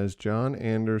known as John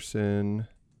Anderson.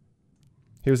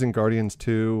 He was in Guardians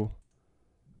 2,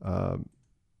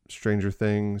 Stranger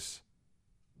Things.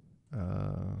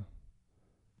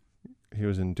 He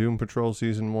was in Doom Patrol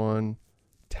Season 1,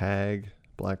 Tag,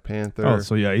 Black Panther. Oh,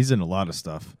 so yeah, he's in a lot of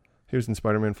stuff. He was in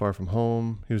Spider-Man Far From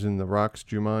Home. He was in The Rock's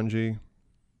Jumanji.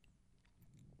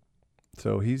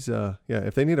 So he's,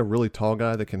 if they need a really tall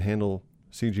guy that can handle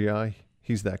CGI,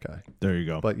 he's that guy. There you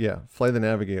go. But yeah, Flight of the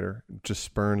Navigator just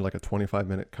spurned like a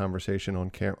 25-minute conversation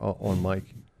on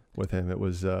mic with him. It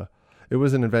was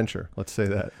an adventure. Let's say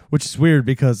that. Which is weird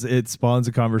because it spawns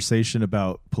a conversation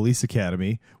about Police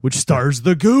Academy, which stars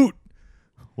the Goot.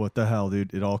 What the hell,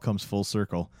 dude? It all comes full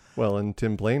circle. Well, and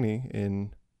Tim Blaney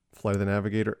in Flight of the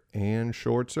Navigator and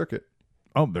Short Circuit.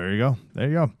 Oh, there you go. There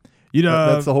you go.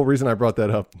 That's the whole reason I brought that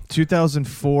up.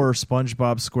 2004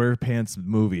 SpongeBob SquarePants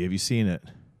movie. Have you seen it?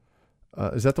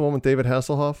 Is that the one with David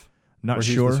Hasselhoff? Not where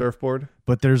sure. He's the surfboard.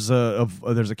 But there's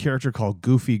a character called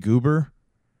Goofy Goober.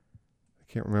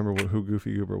 I can't remember who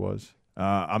Goofy Goober was.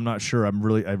 I'm not sure. I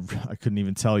couldn't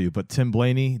even tell you. But Tim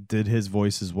Blaney did his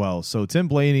voice as well. So Tim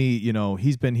Blaney,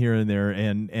 he's been here and there,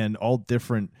 and all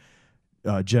different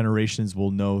generations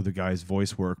will know the guy's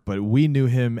voice work. But we knew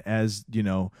him as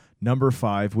Number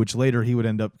 5, which later he would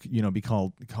end up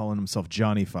calling himself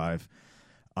Johnny 5.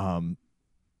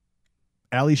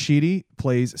 Ali Sheedy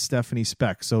plays Stephanie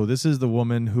Speck. So this is the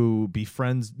woman who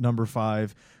befriends Number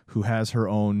 5, who has her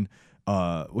own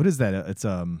what is that? It's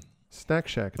Snack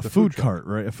Shack. It's a food cart,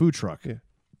 right? A food truck. Yeah.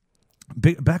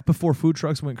 Back before food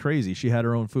trucks went crazy, she had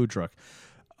her own food truck.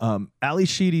 Ali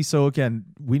Sheedy. So again,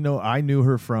 I knew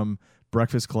her from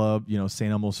Breakfast Club,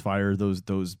 St. Elmo's Fire,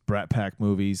 those Brat Pack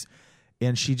movies,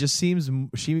 and she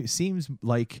seems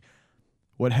like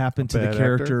what happened to the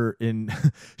character in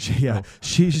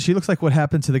she looks like what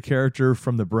happened to the character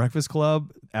from the Breakfast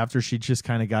Club after she just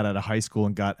kind of got out of high school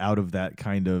and got out of that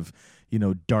kind of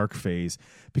dark phase,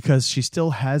 because she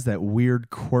still has that weird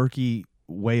quirky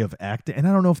way of acting, and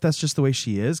I don't know if that's just the way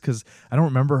she is, because I don't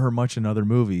remember her much in other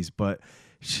movies, but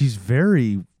she's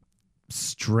very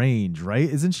strange, right?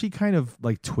 Isn't she kind of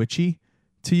like twitchy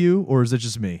to you, or is it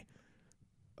just me?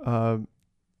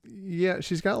 Yeah,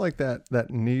 she's got like that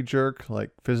knee jerk,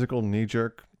 like physical knee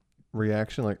jerk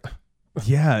reaction, like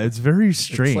yeah, it's very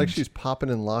strange. It's like she's popping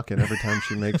and locking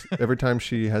every time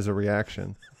she has a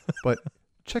reaction. But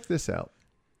check this out.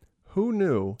 Who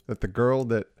knew that the girl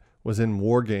that was in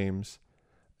War Games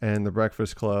and The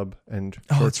Breakfast Club and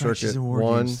Short Circuit she's in War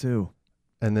 1 Games too,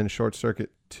 and then Short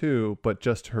Circuit 2, but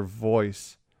just her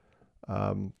voice,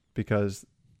 because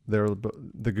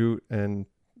the Goot and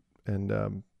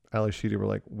Ali Sheedy were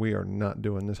like, we are not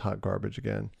doing this hot garbage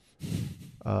again.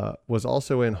 Was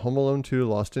also in Home Alone 2,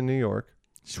 Lost in New York.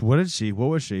 What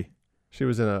was she? She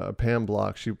was in a Pam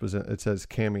Block. It says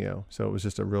cameo, so it was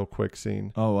just a real quick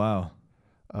scene. Oh wow.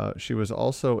 She was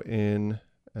also in,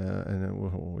 and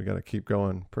then we got to keep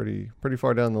going pretty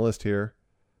far down the list here,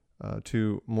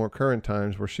 to more current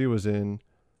times, where she was in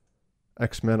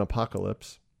X-Men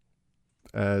Apocalypse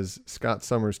as Scott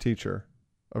Summers' teacher,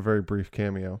 a very brief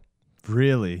cameo.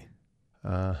 Really?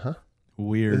 Uh-huh.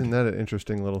 Weird. Isn't that an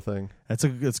interesting little thing?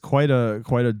 It's quite a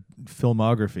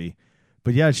filmography.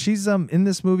 But yeah, she's in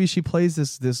this movie, she plays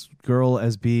this girl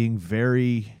as being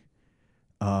very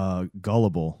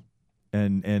gullible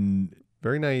and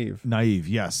very naive. Naive,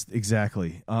 yes,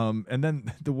 exactly. And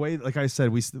then the way, like I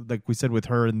said, we said with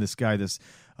her and this guy, this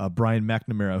Brian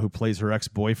McNamara, who plays her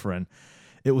ex-boyfriend,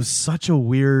 it was such a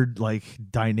weird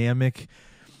dynamic.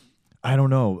 I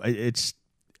don't know. It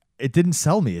didn't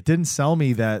sell me. It didn't sell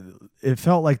me that it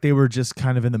felt like they were just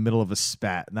kind of in the middle of a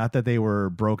spat. Not that they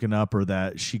were broken up or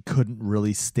that she couldn't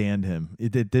really stand him.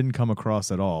 It didn't come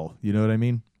across at all. You know what I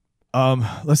mean?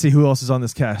 Let's see who else is on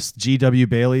this cast. G.W.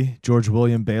 Bailey, George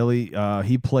William Bailey.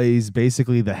 He plays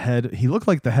basically the head. He looked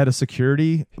like the head of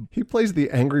security. He plays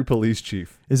the angry police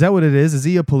chief. Is that what it is? Is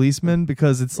he a policeman?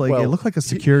 Because it's like, it looked like a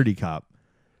security cop.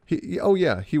 He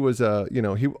was he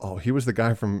was the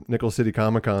guy from Nickel City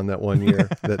Comic Con that one year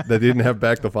that didn't have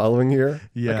back the following year.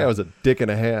 Yeah, that guy was a dick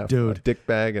and a half, dude, a dick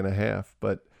bag and a half.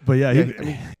 But yeah,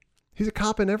 he's a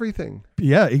cop in everything.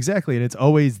 Yeah, exactly, and it's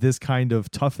always this kind of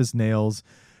tough as nails,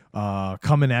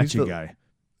 coming at you guy.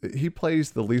 He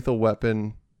plays the Lethal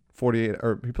Weapon 48,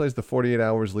 or he plays the 48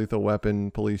 Hours Lethal Weapon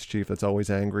police chief that's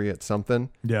always angry at something.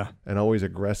 Yeah. And always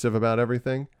aggressive about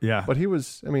everything. Yeah. But he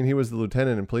was the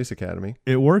lieutenant in Police Academy.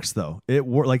 It works though.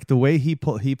 Like the way he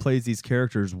plays these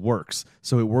characters works.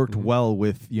 So it worked well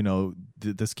with,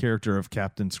 this character of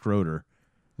Captain Schroeder.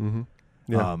 Mm-hmm.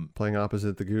 Yeah. Playing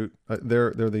opposite the Goot.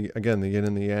 They're the yin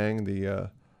and the yang.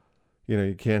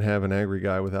 You can't have an angry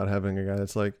guy without having a guy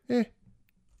that's like,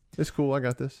 It's cool. I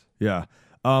got this. Yeah.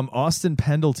 Austin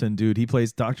Pendleton, dude, he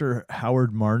plays Dr.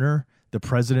 Howard Marner, the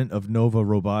president of Nova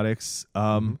Robotics.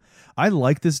 I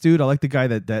like this dude. I like the guy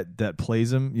that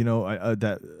plays him. You know,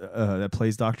 that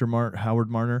plays Howard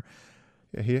Marner.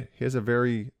 Yeah, he has a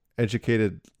very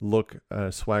educated look,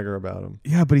 swagger about him.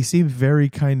 Yeah, but he seemed very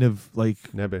kind of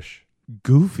like Nebbish.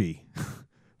 goofy.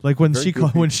 Like when Very she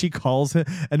goofy. when she calls him,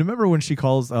 and remember when she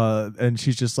calls and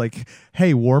she's just like,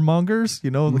 "Hey, warmongers, you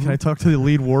know, can I talk to the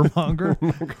lead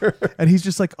warmonger?" And he's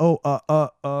just like, Dr.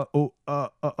 "Oh,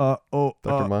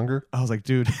 Monger? I was like,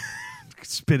 "Dude,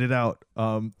 spit it out."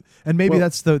 And maybe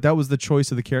that was the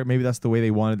choice of the character. Maybe that's the way they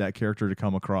wanted that character to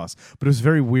come across. But it was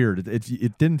very weird.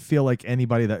 It didn't feel like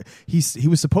anybody that he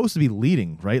was supposed to be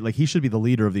leading, right? Like he should be the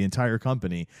leader of the entire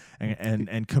company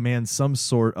and command some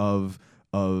sort of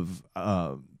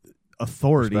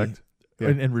authority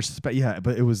and respect. Yeah,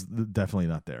 but it was definitely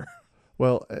not there.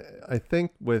 Well, I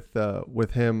think with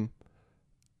him,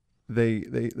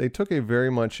 they took a very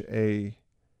much a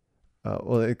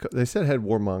they said head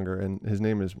warmonger, and his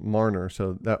name is Marner,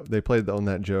 so that they played on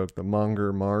that joke, the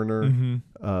Monger Marner,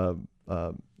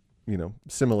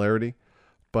 similarity.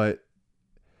 But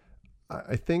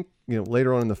I think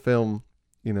later on in the film,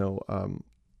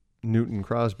 Newton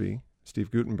Crosby,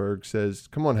 Steve Guttenberg says,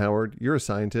 "Come on, Howard, you're a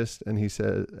scientist," and he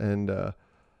says,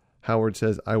 Howard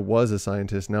says, "I was a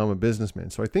scientist, now I'm a businessman."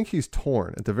 So I think he's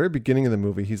torn. At the very beginning of the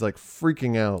movie, he's like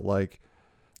freaking out, like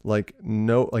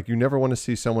you never want to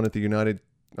see someone at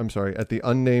the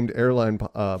unnamed airline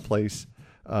place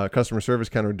customer service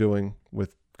counter doing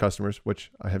with customers,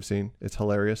 which I have seen. It's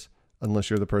hilarious,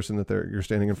 unless you're the person that you're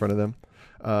standing in front of them.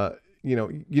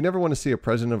 You never want to see a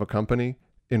president of a company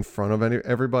in front of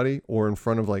everybody or in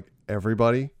front of like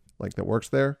everybody like that works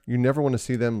there. You never want to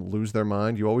see them lose their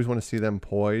mind. You always want to see them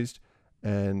poised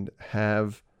and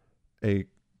have a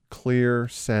clear,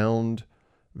 sound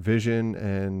vision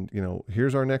and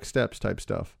here's our next steps type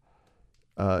stuff.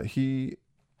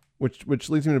 Which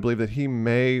leads me to believe that he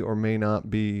may or may not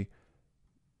be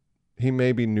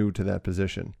new to that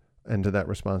position and to that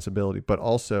responsibility, but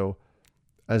also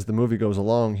as the movie goes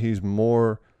along, he's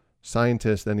more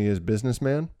scientist than he is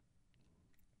businessman.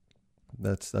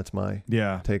 That's my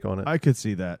take on it. I could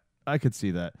see that.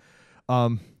 I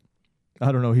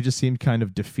don't know. He just seemed kind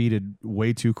of defeated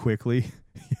way too quickly.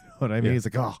 You know what I mean? Yeah. He's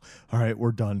like, "Oh, all right,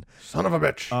 we're done." Son of a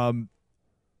bitch.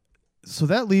 So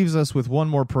that leaves us with one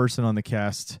more person on the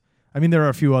cast. I mean, there are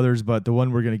a few others, but the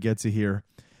one we're going to get to here,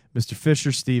 Mr.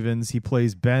 Fisher Stevens. He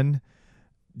plays Ben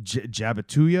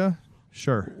Jabatuya.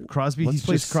 Sure. Crosby. He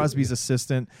plays Crosby's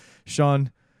assistant.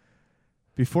 Sean,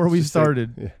 before we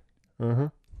started,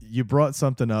 you brought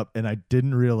something up, and I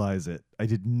didn't realize it. I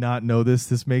did not know this.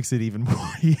 This makes it even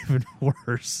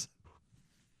worse.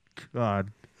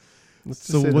 God. Let's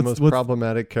just say the most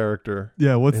problematic character.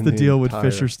 Yeah, what's the deal with entire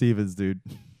Fisher Stevens, dude?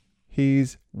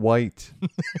 He's white.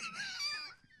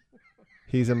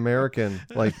 He's American,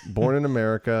 like born in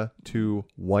America to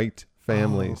white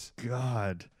families. Oh,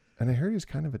 God. And I heard he's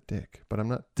kind of a dick, but I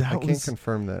can't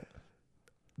confirm that.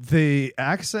 The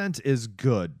accent is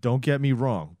good. Don't get me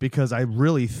wrong, because I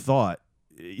really thought,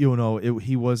 he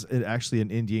was actually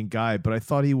an Indian guy, but I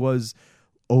thought he was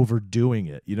overdoing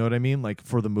it. You know what I mean? Like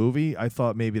for the movie, I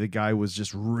thought maybe the guy was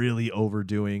just really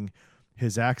overdoing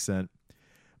his accent,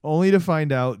 only to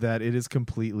find out that it is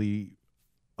completely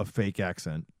a fake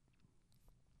accent.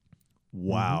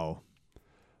 Wow.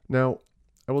 Now,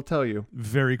 I will tell you.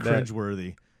 Very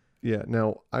cringeworthy. Yeah.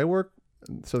 Now,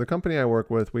 so the company I work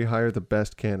with, we hire the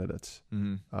best candidates.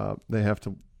 Mm-hmm. They have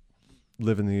to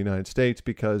live in the United States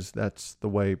because that's the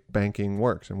way banking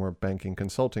works, and we're a banking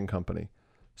consulting company.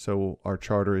 So our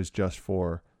charter is just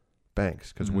for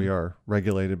banks because we are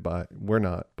regulated by, we're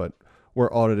not, but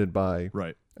we're audited by,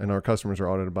 right. And our customers are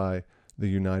audited by the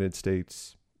United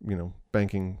States,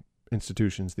 banking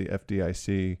institutions, the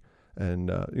FDIC, and,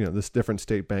 this different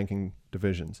state banking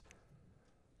divisions.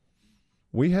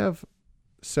 We have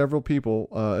several people,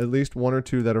 at least one or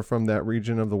two that are from that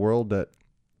region of the world that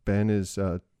Ben is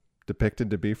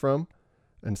depicted to be from,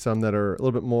 and some that are a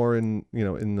little bit more in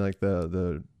like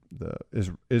the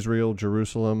Israel,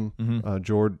 Jerusalem,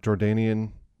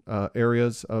 Jordanian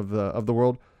areas of the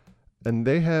world, and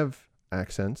they have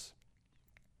accents.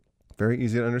 Very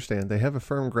easy to understand. They have a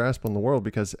firm grasp on the world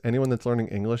because anyone that's learning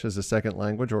English as a second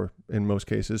language, or in most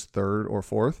cases third or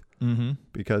fourth,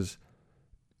 because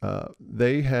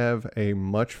they have a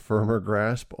much firmer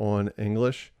grasp on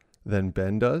English than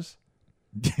Ben does.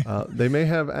 They may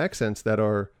have accents that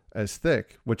are as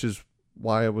thick, which is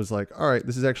why I was like, all right,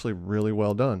 this is actually really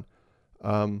well done.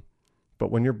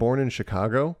 But when you're born in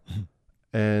Chicago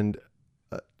and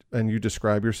and you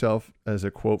describe yourself as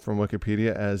a quote from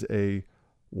Wikipedia as a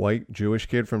white Jewish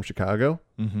kid from Chicago,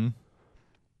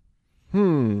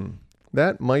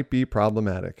 that might be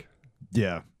problematic.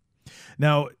 Yeah.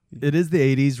 Now, it is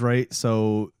the 80s, right?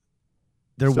 So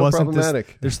there Still wasn't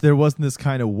problematic. there wasn't this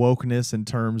kind of wokeness in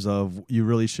terms of you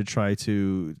really should try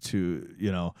to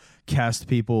cast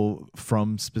people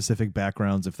from specific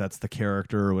backgrounds if that's the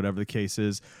character or whatever the case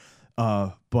is.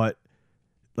 But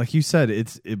like you said,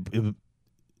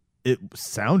 it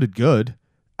sounded good.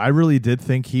 I really did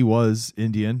think he was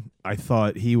Indian. I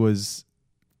thought he was,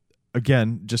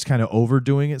 again, just kind of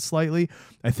overdoing it slightly.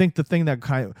 I think the thing that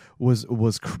kind of was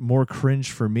more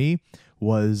cringe for me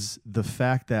was the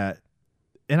fact that,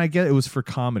 and I get it was for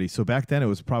comedy, so back then it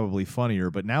was probably funnier,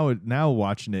 but now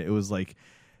watching it was like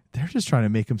they're just trying to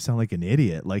make him sound like an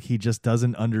idiot, like he just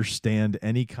doesn't understand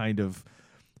any kind of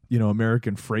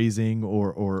American phrasing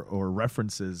or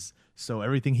references. So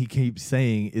everything he keeps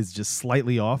saying is just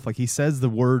slightly off. Like he says the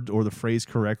word or the phrase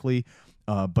correctly,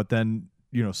 but then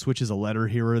switches a letter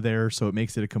here or there, so it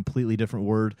makes it a completely different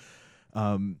word.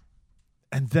 And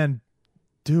then,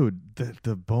 dude,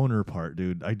 the boner part,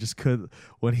 dude, I just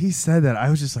when he said that,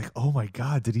 I was just like, oh my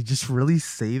God, did he just really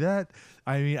say that?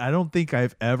 I mean, I don't think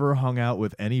I've ever hung out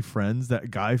with any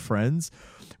guy friends,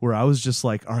 where I was just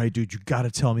like, all right, dude, you got to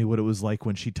tell me what it was like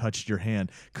when she touched your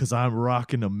hand, because I'm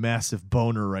rocking a massive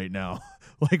boner right now.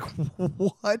 Like,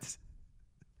 what?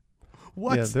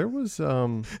 What? Yeah,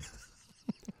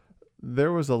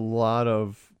 there was a lot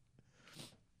of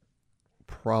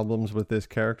problems with this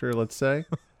character, let's say.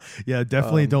 Yeah,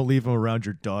 definitely don't leave him around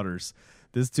your daughters.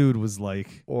 This dude was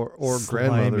like, or slimy.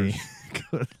 grandmothers.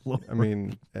 Good Lord. I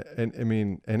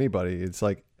mean, anybody. It's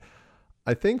like,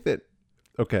 I think that,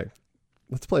 okay,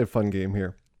 let's play a fun game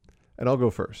here, and I'll go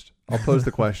first. I'll pose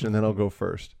the question, and then I'll go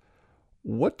first.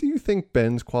 What do you think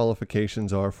Ben's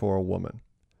qualifications are for a woman?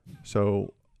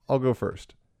 So I'll go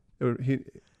first.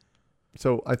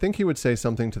 So I think he would say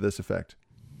something to this effect.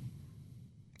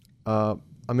 I'm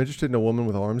interested in a woman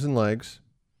with arms and legs,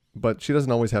 but she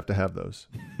doesn't always have to have those.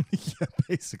 Yeah,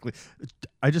 basically.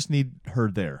 I just need her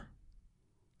there.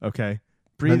 Okay?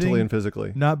 Breathing, mentally and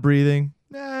physically. Not breathing,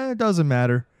 it doesn't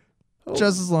matter. Oh.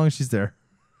 Just as long as she's there.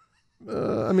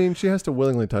 I mean, she has to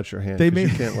willingly touch your hand. You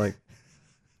can't like.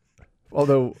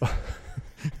 Although, do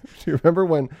you remember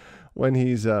when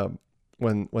he's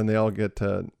when they all get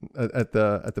at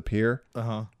the pier?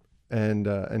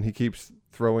 And he keeps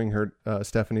throwing her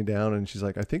Stephanie down, and she's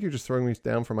like, "I think you're just throwing me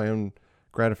down for my own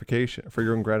gratification, for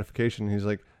your own gratification." And he's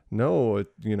like, "No,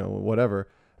 whatever."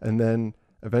 And then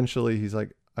eventually he's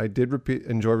like, "I did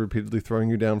enjoy repeatedly throwing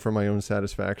you down for my own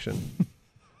satisfaction."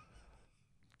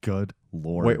 Good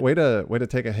Lord. Way to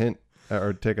take a hint,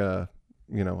 or take a,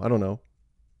 I don't know.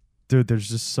 Dude, there's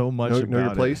just so much about know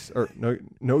your place, or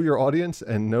know your audience,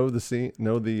 and know the scene.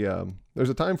 There's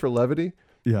a time for levity.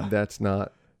 Yeah, that's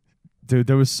not. Dude,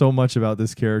 there was so much about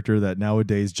this character that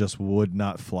nowadays just would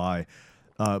not fly.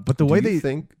 But the way do you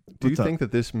think that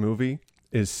this movie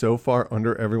is so far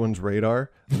under everyone's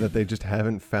radar that they just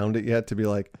haven't found it yet to be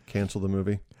like, cancel the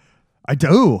movie? I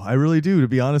do. I really do, to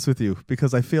be honest with you,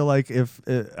 because I feel like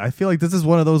this is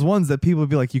one of those ones that people would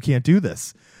be like, you can't do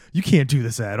this. You can't do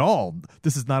this at all.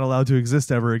 This is not allowed to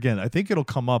exist ever again. I think it'll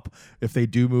come up if they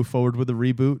do move forward with a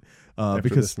reboot,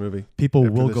 because this movie, people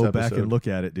will go back and look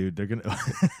at it, dude. They're gonna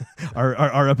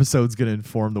our episode's gonna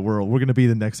inform the world. We're gonna be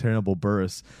the next Hannibal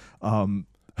Buress.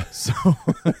 So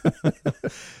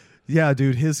yeah,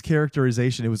 dude, his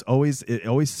characterization, it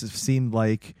always seemed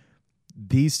like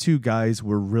these two guys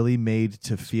were really made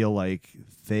to feel like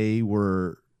they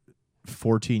were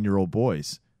 14-year-old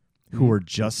boys who are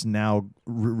just now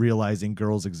realizing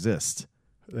girls exist.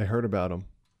 They heard about them.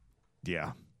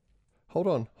 Yeah. Hold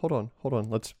on.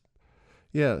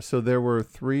 So there were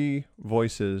 3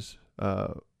 voices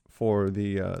for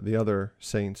the other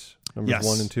saints, numbers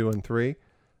 1 and 2 and 3.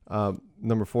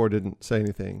 Number 4 didn't say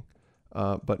anything.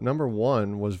 But number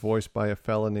 1 was voiced by a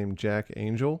fella named Jack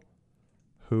Angel,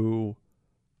 who,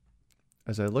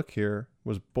 as I look here,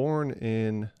 was born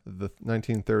in the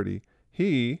 1930.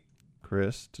 He,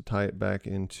 Chris, to tie it back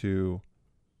into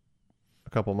a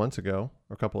couple months ago,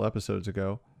 or a couple episodes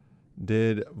ago,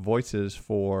 did voices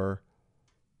for,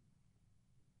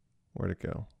 where'd it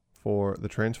go? For the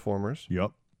Transformers.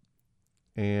 Yep.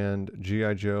 And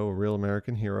G.I. Joe, A Real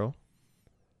American Hero.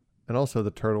 And also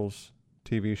the Turtles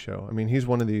TV show. I mean, he's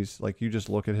one of these, like, you just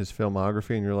look at his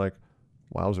filmography and you're like,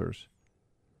 wowzers.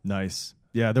 Nice.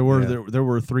 Yeah, there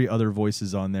were 3 other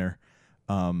voices on there.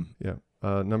 Yeah.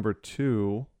 Number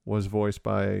 2 was voiced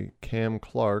by Cam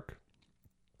Clark.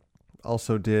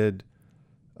 Also did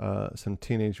some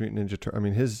Teenage Mutant Ninja Turtles. I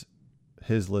mean, his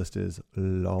his list is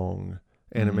long.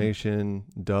 Animation,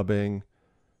 dubbing.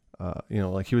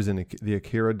 Like he was in the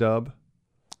Akira dub.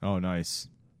 Oh, nice.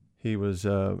 He was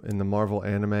in the Marvel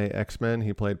anime X-Men.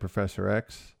 He played Professor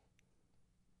X.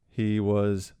 He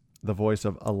was the voice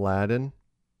of Aladdin.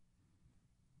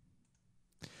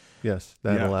 Yes,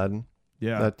 Yeah. Aladdin.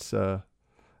 Yeah. That's and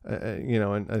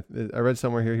I read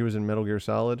somewhere here he was in Metal Gear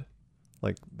Solid,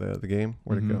 like the game.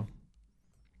 Where'd it go?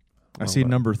 I see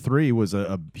number 3 was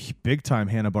a big time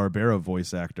Hanna-Barbera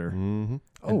voice actor. Mm-hmm.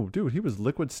 Oh, dude, he was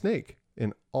Liquid Snake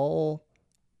in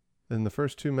the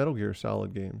first 2 Metal Gear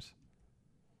Solid games.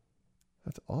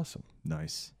 That's awesome.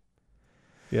 Nice.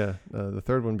 Yeah, the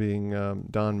third one being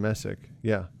Don Messick.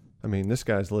 Yeah, I mean, this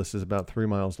guy's list is about 3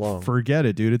 miles long. Forget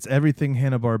it, dude. It's everything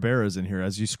Hanna-Barbera's in here.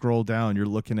 As you scroll down, you're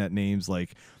looking at names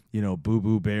like, Boo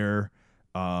Boo Bear,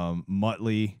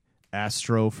 Muttley,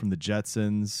 Astro from the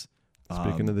Jetsons.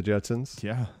 Speaking of the Jetsons.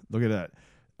 Yeah, look at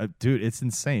that. Dude, it's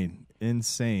insane.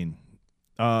 Insane.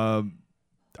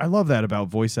 I love that about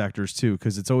voice actors too,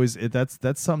 because it's always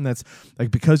that's something that's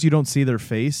like, because you don't see their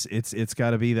face, it's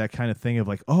got to be that kind of thing of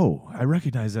like, oh, I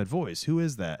recognize that voice. Who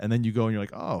is that? And then you go and you're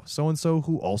like, oh, so and so,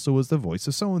 who also was the voice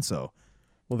of so and so.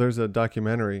 Well, there's a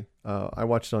documentary I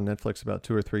watched on Netflix about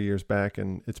 2 or 3 years back,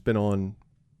 and it's been on,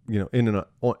 in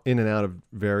and out of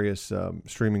various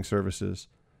streaming services.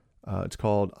 It's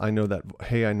called I Know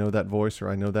That Voice, or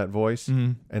I Know That Voice,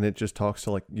 and it just talks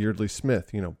to like Yeardley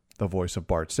Smith, the voice of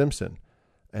Bart Simpson.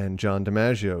 And John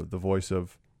DiMaggio, the voice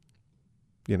of,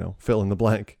 fill in the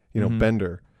blank,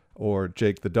 Bender, or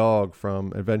Jake the dog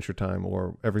from Adventure Time,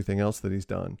 or everything else that he's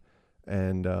done.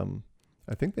 And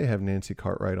I think they have Nancy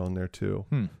Cartwright on there too.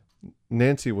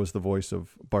 Nancy was the voice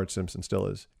of Bart Simpson, still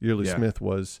is. Yeardley Smith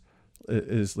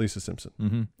is Lisa Simpson.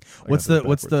 Mm-hmm.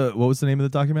 What was the name of the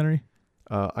documentary?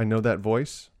 I Know That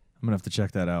Voice. I'm gonna have to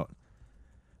check that out.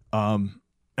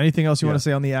 Anything else you want to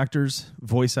say on the actors,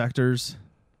 voice actors?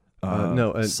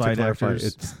 No, side to clarify,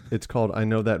 actors. it's called I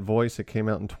Know That Voice. It came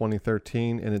out in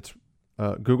 2013, and it's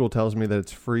Google tells me that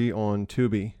it's free on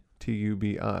Tubi,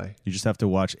 Tubi. You just have to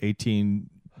watch AT&T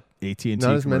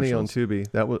Not as many on Tubi.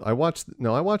 I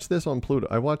watched this on Pluto.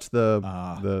 I watched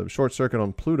the Short Circuit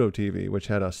on Pluto TV, which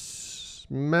had a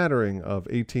smattering of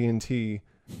AT&T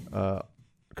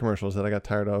commercials that I got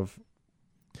tired of.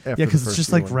 Yeah, because it's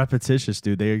just like repetitious,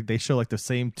 dude. They show like the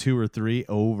same 2 or 3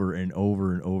 over and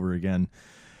over and over again.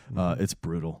 It's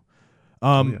brutal.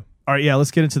 All right, yeah,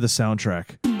 let's get into the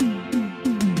soundtrack.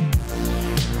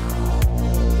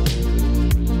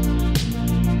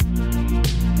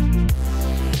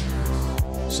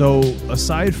 So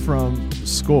aside from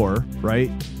score, right,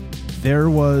 there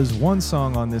was one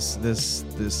song on this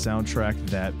soundtrack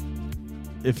that,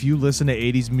 if you listen to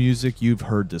 80s music, you've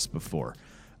heard this before.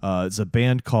 It's a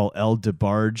band called El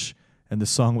DeBarge, and the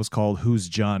song was called Who's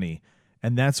Johnny?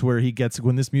 And that's where he gets,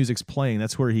 when this music's playing,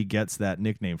 that's where he gets that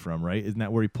nickname from, right? Isn't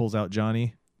that where he pulls out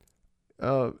Johnny?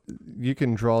 You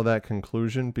can draw that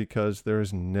conclusion because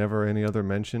there's never any other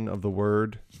mention of the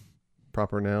word,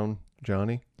 proper noun,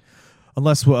 Johnny.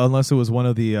 Unless it was one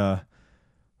of the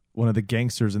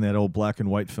gangsters in that old black and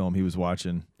white film he was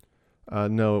watching.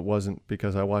 No, it wasn't,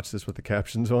 because I watched this with the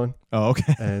captions on. Oh,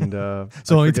 okay. And so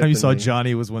the only time you saw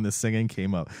Johnny was when the singing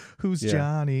came up. Who's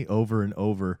Johnny? Over and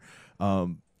over.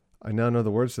 I now know the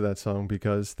words to that song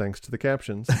because thanks to the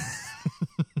captions.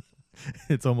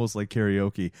 It's almost like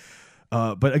karaoke.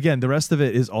 But again, the rest of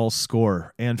it is all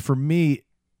score. And for me,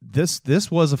 this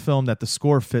was a film that the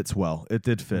score fits well. It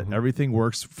did fit. Mm-hmm. Everything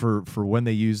works for when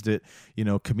they used it. The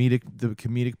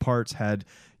comedic parts had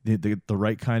the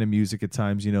right kind of music at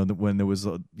times. When there was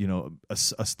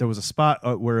there was a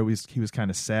spot where he was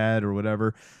kind of sad or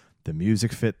whatever, the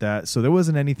music fit that. So there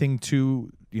wasn't anything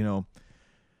too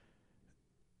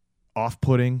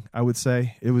off-putting, I would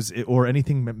say. Or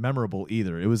anything memorable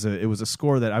either. It was a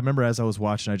score that I remember as I was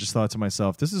watching, I just thought to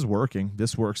myself, this is working.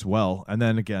 This works well. And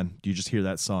then again, you just hear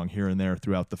that song here and there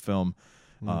throughout the film.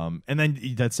 And then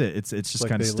that's it. It's just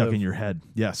kind of stuck in your head.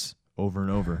 Yes. Over and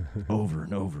over, over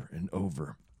and over and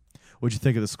over. What'd you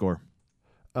think of the score?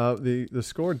 The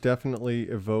score definitely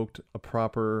evoked a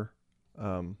proper,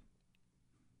 it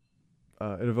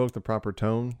evoked the proper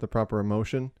tone, the proper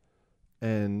emotion,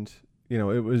 and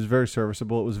it was very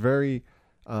serviceable. It was very,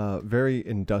 very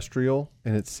industrial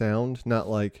in its sound, not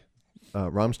like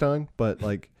Rammstein, but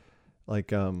like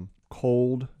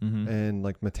cold and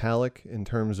like metallic in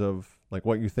terms of like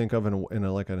what you think of in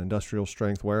a like an industrial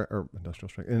strength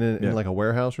in like a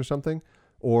warehouse or something,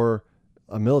 or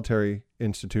a military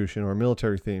institution or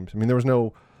military themes. I mean, there was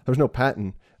no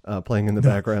Patton playing in the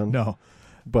background. No,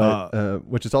 but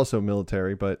which is also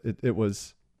military, but it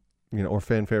was or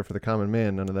fanfare for the common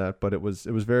man, none of that. But it was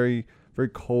very, very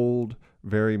cold,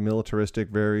 very militaristic,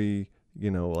 very,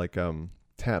 like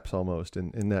taps almost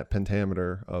in that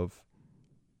pentameter of,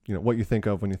 what you think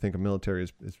of when you think of military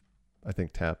is I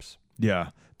think taps. Yeah,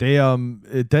 they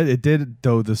it did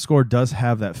though. The score does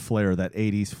have that flair, that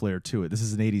 80s flair to it. This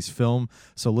is an 80s film,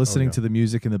 so listening to the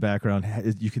music in the background,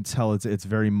 you can tell it's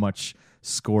very much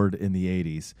scored in the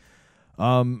 80s.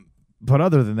 But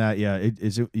other than that, yeah, it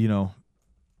is,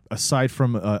 aside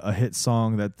from a hit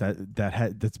song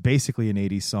that's basically an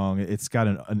 80s song, it's got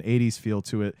an 80s feel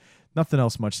to it. Nothing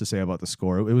else much to say about the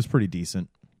score. It was pretty decent.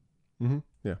 Mm-hmm.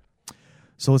 Yeah.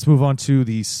 So let's move on to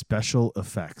the special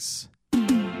effects.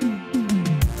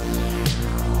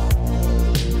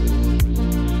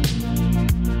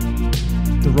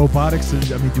 The robotics,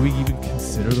 do we even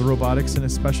consider the robotics in a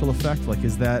special effect? Like,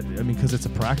 is that, because it's a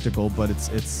practical, but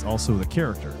it's also the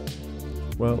character.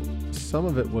 Well, some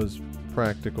of it was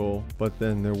practical, but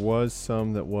then there were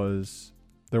some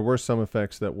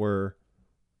effects that were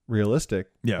realistic.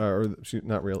 Yeah. Or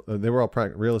not real. They were all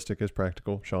realistic as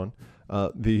practical, Sean.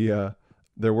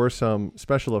 There were some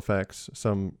special effects,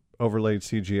 some overlaid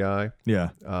CGI. Yeah.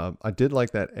 I did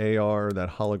like that AR, that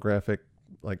holographic,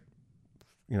 like,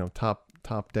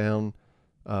 top down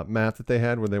map that they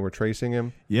had where they were tracing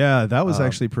him. Yeah, that was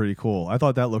actually pretty cool. I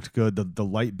thought that looked good. The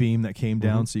light beam that came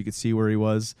down so you could see where he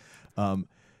was.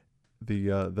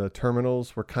 The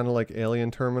terminals were kind of like alien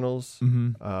terminals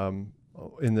in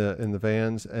the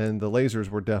vans, and the lasers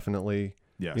were definitely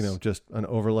just an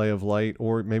overlay of light,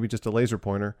 or maybe just a laser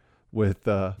pointer with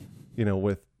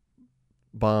with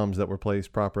bombs that were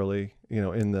placed properly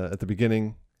at the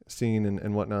beginning scene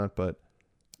and whatnot. But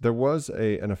there was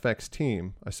an effects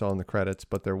team I saw in the credits,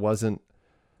 but there wasn't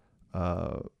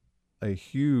a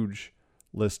huge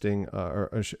listing,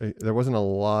 there wasn't a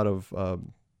lot of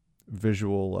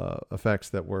visual effects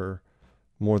that were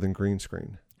more than green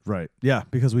screen. Right. Yeah,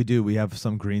 because we have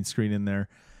some green screen in there.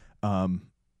 A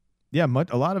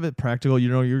lot of it practical.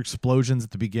 Your explosions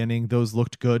at the beginning, those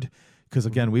looked good. Because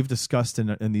again, we've discussed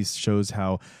in these shows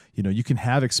how you can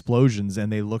have explosions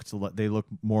and they look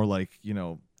more like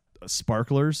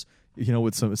sparklers,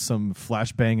 with some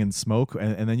flashbang and smoke,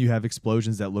 and then you have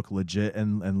explosions that look legit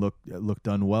and look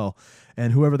done well.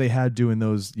 And whoever they had doing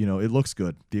those, it looks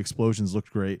good. The explosions looked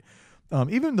great.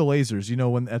 Even the lasers,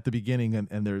 when at the beginning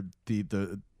and they're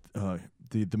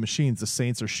the machines, the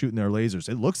Saints are shooting their lasers.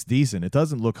 It looks decent. It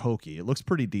doesn't look hokey. It looks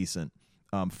pretty decent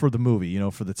for the movie,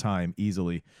 for the time,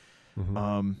 easily. Mm-hmm.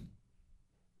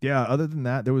 Other than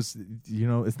that, there was,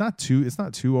 it's not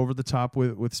too over the top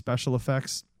with special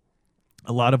effects.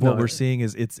 A lot of what we're seeing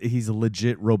is he's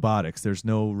legit robotics. There's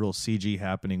no real CG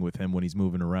happening with him when he's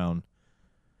moving around.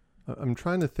 I'm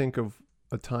trying to think of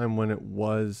a time when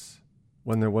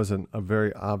there wasn't a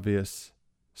very obvious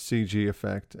CG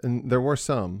effect, and there were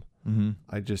some. Mm-hmm.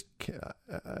 I just can't,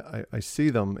 I see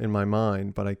them in my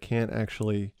mind, but I can't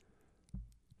actually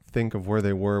think of where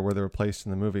they were placed in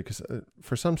the movie, because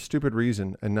for some stupid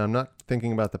reason, and I'm not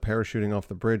thinking about the parachuting off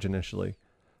the bridge initially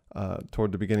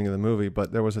toward the beginning of the movie,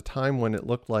 but there was a time when it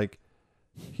looked like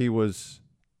he was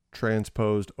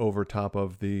transposed over top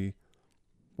of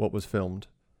what was filmed,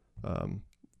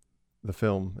 the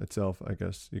film itself, I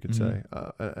guess you could say,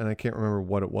 and I can't remember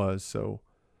what it was, so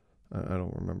I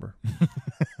don't remember.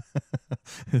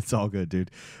 It's all good,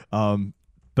 dude.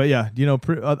 But yeah,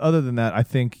 other than that, I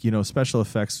think, special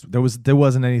effects, there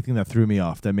wasn't anything that threw me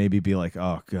off that made me be like,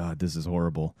 oh God, this is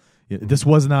horrible. This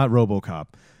was not RoboCop.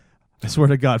 I swear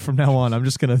to God, from now on, I'm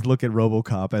just going to look at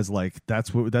RoboCop as like,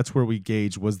 that's where we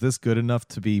gauge, was this good enough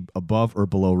to be above or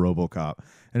below RoboCop?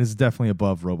 And it's definitely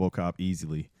above RoboCop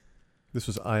easily. This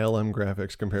was ILM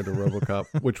graphics compared to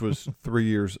RoboCop, which was 3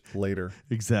 years later.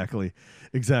 Exactly.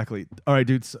 All right,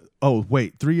 dude. Oh,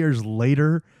 wait, 3 years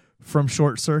later from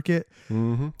Short Circuit?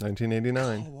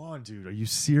 1989. Come on, dude. Are you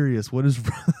serious? What is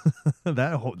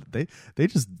that whole, they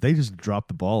just dropped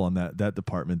the ball on that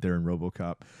department there in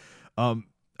RoboCop.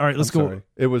 All right, let's go.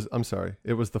 I'm sorry.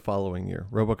 It was the following year.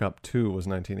 RoboCop 2 was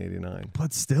 1989.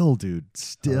 But still, dude.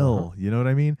 You know what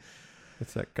I mean?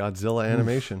 It's that Godzilla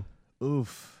animation.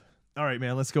 Oof. All right,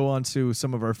 man, let's go on to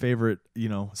some of our favorite,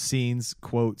 scenes,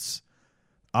 quotes.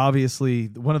 Obviously,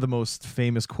 one of the most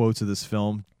famous quotes of this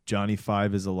film, Johnny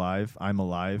 5 is alive, I'm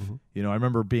alive. Mm-hmm. I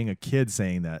remember being a kid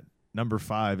saying that. Number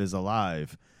 5 is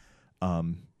alive.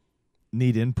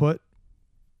 Need input?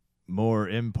 More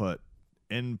input.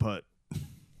 Input.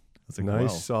 Like,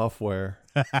 nice software.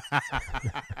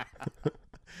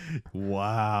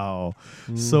 Wow.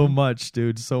 So much,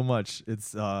 dude. So much.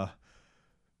 It's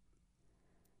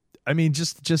I mean,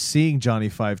 just seeing Johnny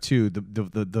Five too,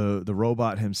 the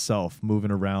robot himself moving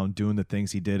around, doing the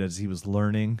things he did as he was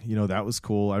learning, that was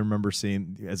cool. I remember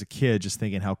seeing as a kid, just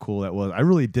thinking how cool that was. I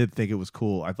really did think it was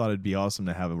cool. I thought it'd be awesome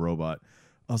to have a robot.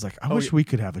 I was like, I wish we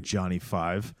could have a Johnny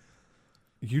Five.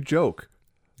 You joke,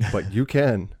 but you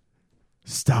can.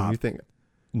 Stop. You think?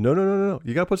 No.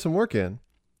 You got to put some work in.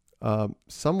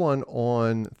 Someone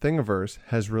on Thingiverse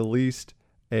has released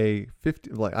a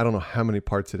 50. Like I don't know how many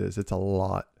parts it is. It's a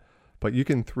lot. But you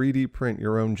can 3D print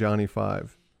your own Johnny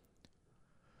Five.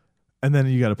 And then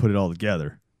you got to put it all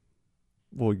together.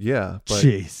 Well, yeah. But,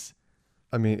 jeez.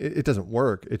 I mean, it doesn't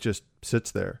work. It just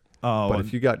sits there. Oh. But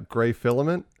if you got gray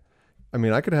filament, I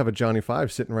mean, I could have a Johnny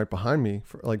Five sitting right behind me,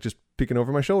 just peeking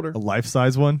over my shoulder. A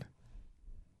life-size one?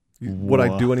 Would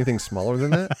I do anything smaller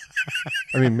than that?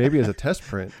 I mean, maybe as a test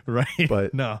print. Right.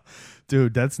 But no.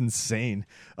 Dude, that's insane.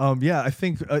 Yeah, I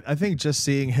think just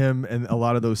seeing him and a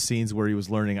lot of those scenes where he was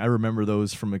learning, I remember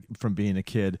those from being a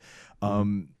kid.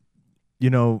 Other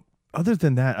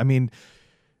than that, I mean,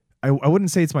 I wouldn't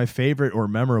say it's my favorite or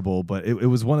memorable, but it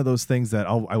was one of those things that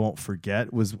I won't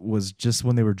forget was just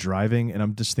when they were driving, and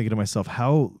I'm just thinking to myself,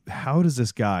 how does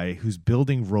this guy who's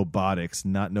building robotics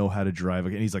not know how to drive?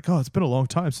 And he's like, oh, it's been a long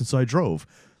time since I drove.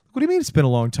 What do you mean it's been a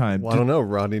long time? Well, I don't know,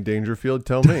 Rodney Dangerfield,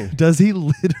 tell me. Does he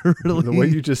literally... The way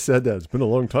you just said that, it's been a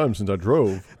long time since I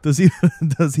drove. Does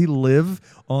he live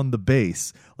on the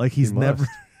base? Like he's never...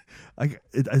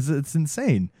 It's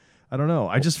insane. I don't know.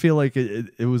 I just feel like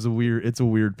it's a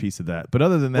weird piece of that. But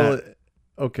other than that... Well,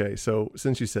 okay, so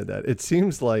since you said that, it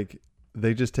seems like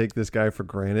they just take this guy for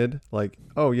granted. Like,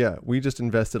 oh yeah, we just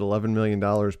invested $11 million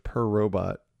per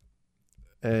robot.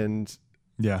 And...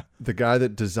 yeah, the guy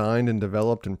that designed and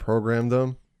developed and programmed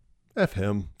them, F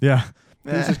him. Yeah,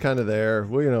 he's just kind of there.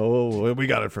 Well, we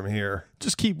got it from here.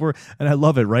 Just keep working, and I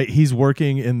love it. Right, he's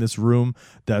working in this room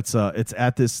that's it's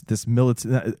at this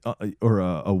military or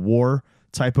a war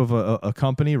type of a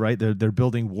company. Right, they're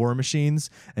building war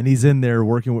machines, and he's in there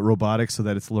working with robotics so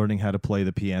that it's learning how to play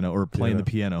the piano or playing the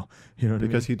piano. You know,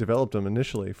 because he developed them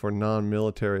initially for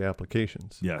non-military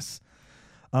applications. Yes.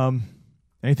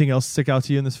 Anything else stick out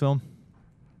to you in this film?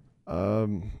 I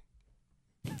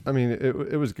mean,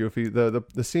 it was goofy.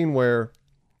 The scene where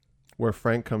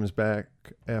Frank comes back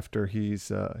after he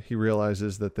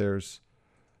realizes that there's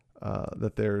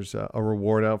a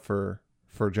reward out for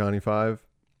Johnny Five.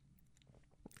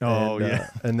 Oh, yeah.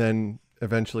 And then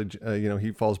eventually,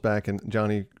 he falls back and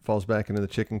Johnny falls back into the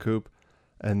chicken coop,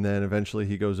 and then eventually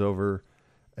he goes over,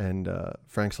 and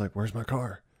Frank's like, "Where's my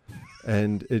car?"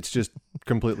 And it's just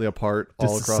completely apart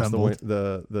all across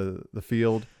the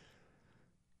field.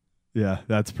 Yeah,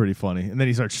 that's pretty funny. And then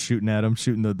he starts shooting at him,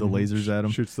 shooting the lasers at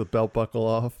him. Shoots the belt buckle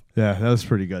off. Yeah, that was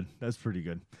pretty good.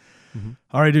 Mm-hmm.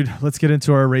 All right, dude, let's get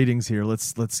into our ratings here.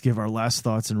 Let's give our last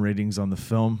thoughts and ratings on the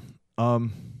film.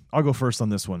 I'll go first on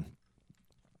this one.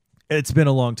 It's been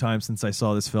a long time since I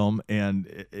saw this film, and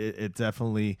it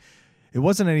definitely... It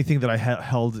wasn't anything that I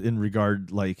held in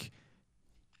regard like...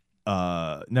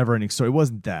 Never Ending Story. It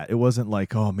wasn't that. It wasn't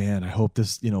like, oh man, I hope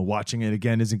this, watching it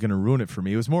again isn't going to ruin it for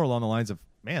me. It was more along the lines of,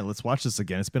 man, let's watch this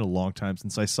again. It's been a long time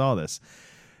since I saw this.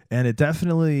 And it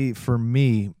definitely, for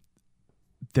me,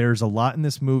 there's a lot in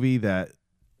this movie that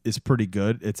is pretty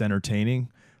good. It's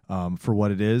entertaining for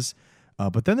what it is.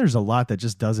 But then there's a lot that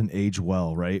just doesn't age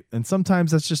well, right? And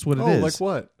sometimes that's just what it is. Oh, like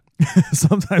what?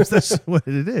 Sometimes that's just what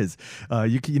it is.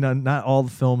 Not all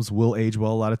the films will age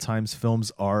well. A lot of times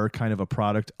films are kind of a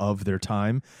product of their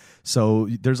time. So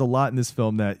there's a lot in this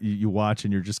film that you watch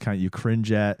and you're just kind of, you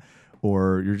cringe at,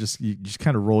 or you just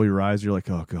kind of roll your eyes. You're like,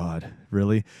 oh God,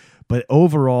 really? But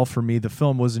overall for me, the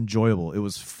film was enjoyable. It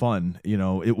was fun.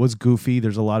 It was goofy.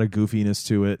 There's a lot of goofiness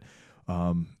to it.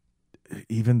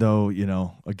 Even though,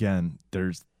 again,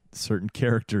 there's certain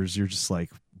characters you're just like,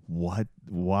 what?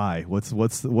 Why? What's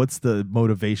the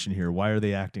motivation here? Why are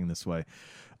they acting this way?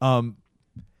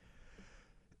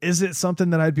 Is it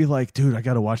something that I'd be like, dude, I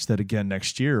got to watch that again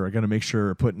next year? I got to make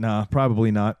sure. Nah,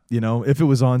 probably not. If it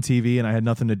was on TV and I had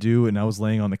nothing to do and I was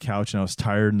laying on the couch and I was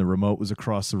tired and the remote was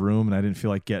across the room and I didn't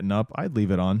feel like getting up, I'd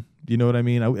leave it on. You know what I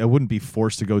mean? I wouldn't be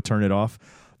forced to go turn it off.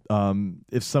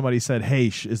 If somebody said, hey,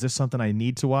 is this something I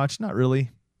need to watch? Not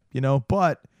really,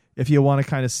 but if you want to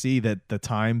kind of see that the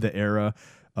time, the era,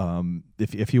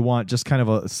 if you want just kind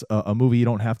of a movie you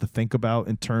don't have to think about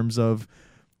in terms of,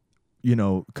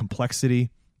 complexity,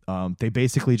 they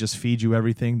basically just feed you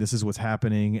everything. This is what's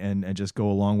happening and just go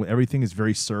along with everything. Is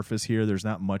very surface here. There's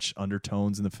not much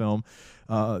undertones in the film.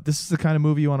 This is the kind of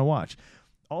movie you want to watch.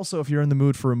 Also, if you're in the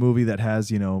mood for a movie that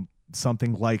has,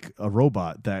 something like a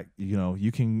robot that,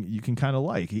 you can kind of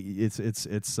like, it's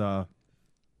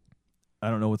I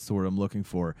don't know what's the word I'm looking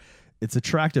for. It's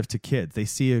attractive to kids. They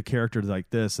see a character like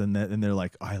this and they're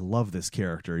like, I love this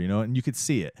character, you know, and you could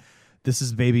see it. This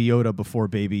is Baby Yoda before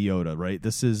Baby Yoda, right?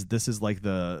 This is like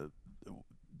the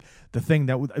thing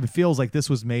that it feels like this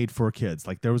was made for kids.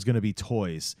 Like there was going to be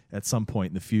toys at some point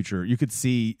in the future. You could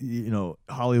see, you know,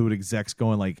 Hollywood execs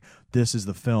going like, this is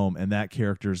the film and that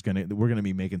character we're going to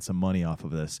be making some money off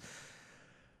of this.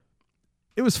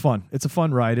 It was fun. It's a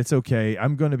fun ride. It's okay.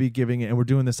 I'm going to be giving it, and we're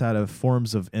doing this out of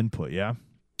forms of input. Yeah.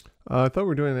 I thought we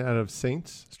were doing it out of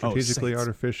Saints, strategically Saints.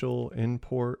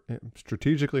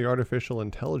 strategically artificial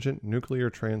intelligent nuclear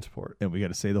transport. And we got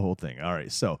to say the whole thing. All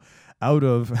right. So out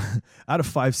of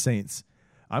 5 Saints,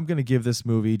 I'm going to give this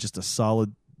movie just a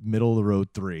solid middle of the road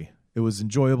 3. It was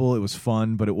enjoyable. It was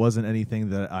fun, but it wasn't anything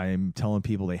that I'm telling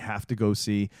people they have to go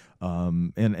see.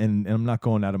 And I'm not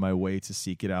going out of my way to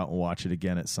seek it out and watch it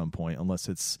again at some point, unless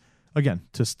it's, again,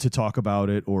 to talk about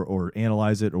it or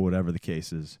analyze it or whatever the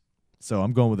case is. So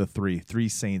I'm going with a 3. 3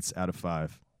 Saints out of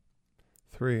 5.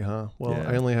 3, huh? Well,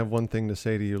 Yeah. I only have one thing to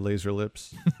say to you, Laser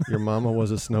Lips. Your mama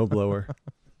was a snowblower.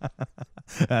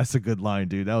 That's a good line,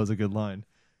 dude. That was a good line.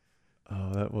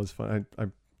 Oh, that was fun.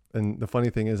 And the funny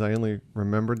thing is, I only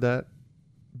remembered that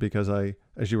because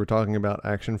as you were talking about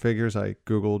action figures, I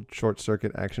Googled Short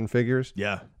Circuit action figures.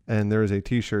 Yeah. And there is a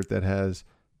T-shirt that has,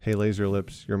 "Hey, Laser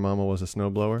Lips, your mama was a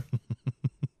snowblower."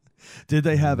 Did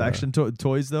they have action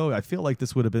toys, though? I feel like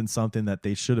this would have been something that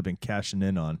they should have been cashing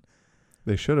in on.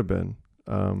 They should have been.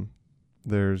 I'm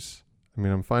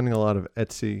finding a lot of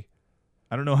Etsy.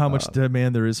 I don't know how much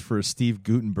demand there is for a Steve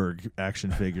Gutenberg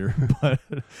action figure,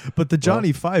 but the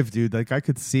Johnny Five, dude, like I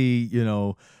could see, you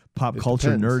know, pop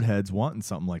culture depends. nerd heads wanting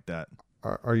something like that.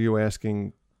 Are you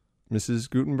asking Mrs.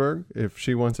 Gutenberg if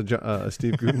she wants a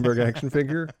Steve Gutenberg action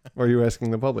figure, or are you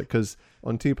asking the public? Because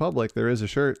on TeePublic there is a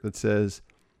shirt that says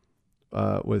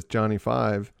with Johnny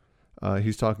Five,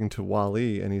 he's talking to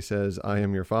Wall-E and he says, "I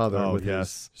am your father," with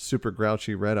his super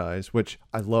grouchy red eyes, which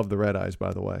I love the red eyes,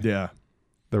 by the way. Yeah.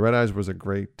 The red eyes was a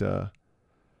great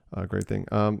thing.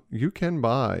 You can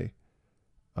buy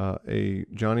a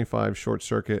Johnny Five Short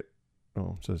Circuit.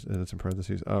 Oh, it says it's in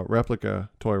parentheses. Replica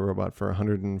toy robot for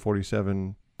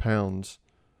 147 pounds.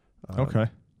 Okay.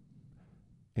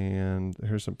 And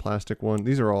here's some plastic one.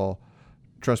 These are all.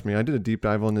 Trust me, I did a deep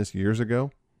dive on this years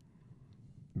ago.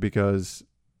 Because,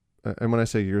 and when I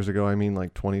say years ago, I mean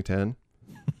like 2010.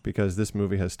 Because this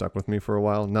movie has stuck with me for a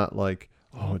while. Not like,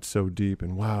 oh, it's so deep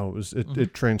and wow,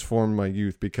 it transformed my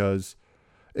youth, because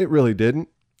it really didn't.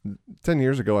 10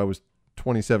 years ago, I was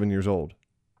 27 years old.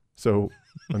 So,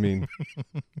 I mean,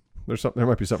 there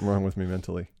might be something wrong with me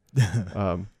mentally.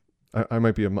 I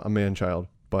might be a man child,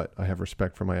 but I have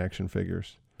respect for my action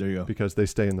figures. There you go. Because they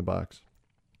stay in the box.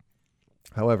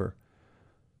 However,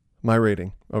 my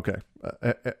rating. Okay.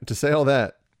 To say all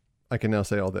that, I can now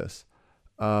say all this.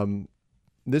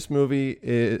 This movie,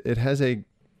 it has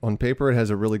on paper, it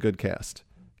has a really good cast.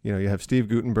 You know, you have Steve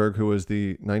Gutenberg, who was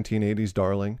the 1980s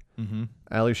darling. Mm-hmm.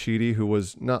 Ali Sheedy, who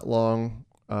was not long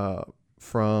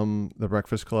from The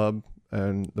Breakfast Club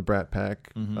and the Brat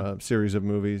Pack series of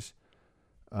movies.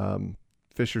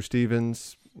 Fisher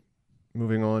Stevens,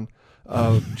 moving on.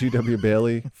 G.W.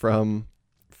 Bailey from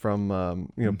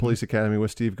Police Academy with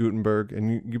Steve Gutenberg.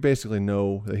 And you basically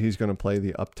know that he's going to play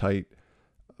the uptight,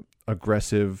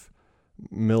 aggressive,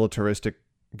 militaristic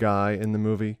guy in the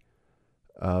movie.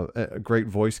 A great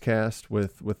voice cast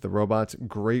with the robots.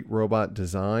 Great robot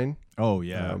design. Oh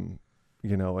yeah. And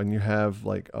you have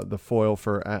like the foil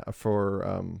for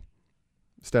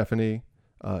Stephanie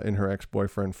and her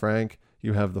ex-boyfriend Frank.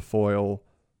 You have the foil.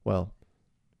 Well,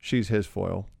 she's his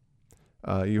foil.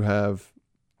 You have,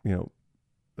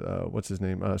 what's his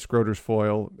name? Scroder's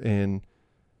foil in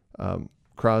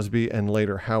Crosby, and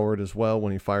later Howard as well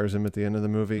when he fires him at the end of the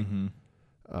movie.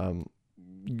 Mm-hmm.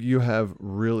 You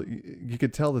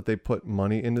could tell that they put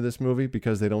money into this movie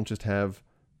because they don't just have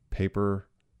paper,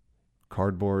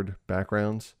 cardboard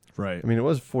backgrounds. Right. I mean, it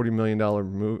was $40 million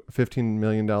 $15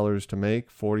 million to make,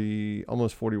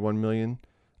 almost $41 million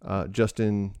just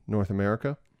in North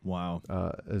America. Wow.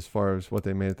 As far as what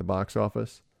they made at the box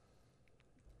office.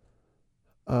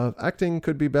 Acting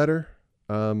could be better.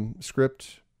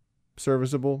 Script,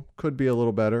 serviceable, could be a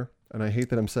little better. And I hate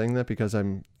that I'm saying that because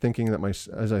I'm thinking that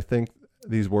as I think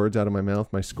these words out of my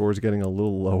mouth, my score is getting a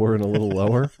little lower and a little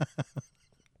lower.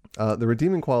 The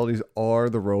redeeming qualities are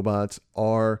the robots,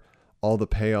 are all the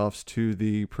payoffs to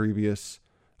the previous,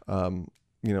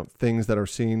 things that are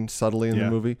seen subtly in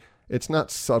the movie. It's not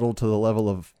subtle to the level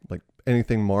of like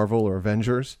anything Marvel or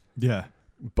Avengers. Yeah.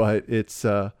 But it's,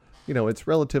 it's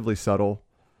relatively subtle.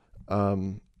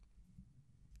 The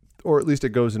or at least it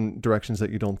goes in directions that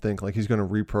you don't think. Like he's going to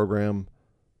reprogram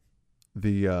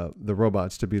the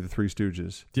robots to be the Three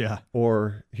Stooges. Yeah.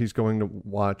 Or he's going to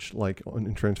watch, like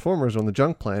in Transformers on the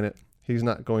Junk Planet, he's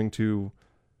not going to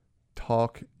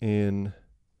talk in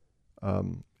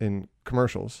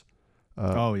commercials.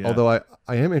 Oh yeah. Although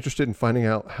I am interested in finding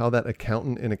out how that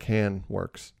accountant in a can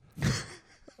works.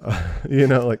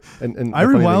 Like and I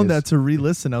rewound that to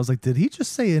re-listen. I was like, did he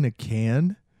just say in a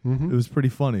can? Mm-hmm. It was pretty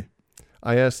funny.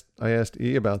 I asked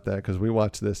E about that because we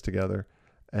watched this together,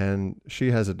 and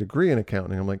she has a degree in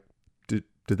accounting. I'm like, did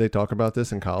they talk about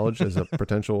this in college as a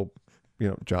potential,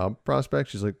 job prospect?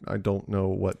 She's like, I don't know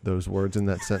what those words in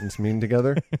that sentence mean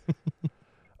together.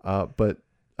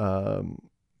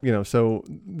 So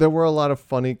there were a lot of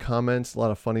funny comments, a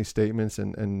lot of funny statements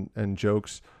and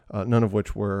jokes, none of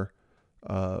which were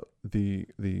what do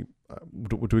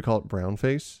we call it, brown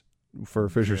face for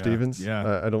Fisher Stevens?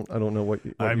 Yeah. I don't know what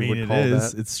you would call it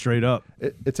is. that. It's straight up.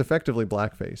 It's effectively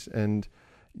blackface, and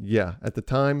at the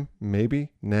time maybe,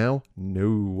 now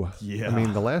no.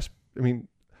 Yeah.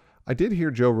 I did hear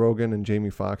Joe Rogan and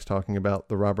Jamie Foxx talking about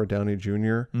the Robert Downey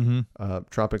Jr.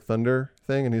 Tropic Thunder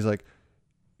thing, and he's like,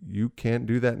 you can't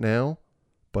do that now,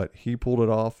 but he pulled it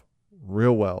off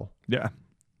real well. Yeah.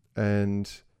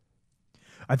 And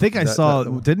I think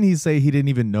didn't he say he didn't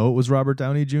even know it was Robert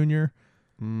Downey Jr.?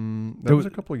 That was a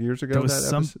couple of years ago. There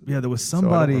was there was somebody. So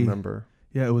I don't remember.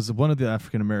 Yeah, it was one of the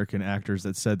African American actors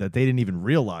that said that they didn't even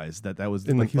realize that was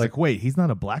he's like, wait, he's not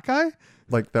a black guy?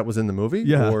 Like that was in the movie?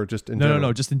 Yeah. Or just in general?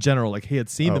 No, just in general. Like he had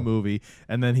seen the movie,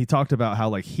 and then he talked about how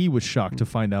like he was shocked to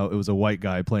find out it was a white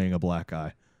guy playing a black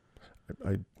guy.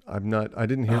 I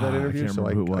didn't hear that interview, I can't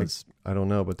remember who it was. I don't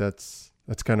know, but that's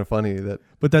kind of funny that.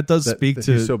 But that does speak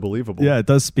to he's so believable. Yeah, it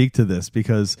does speak to this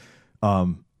because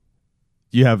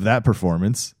you have that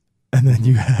performance, and then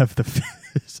you have this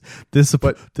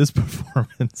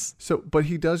performance. So, but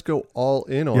he does go all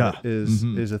in on it.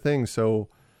 Is a thing. So,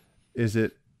 is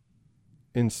it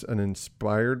an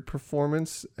inspired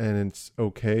performance and it's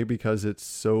okay because it's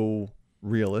so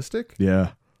realistic?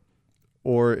 Yeah.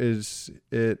 Or is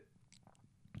it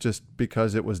just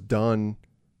because it was done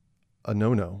a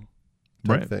no-no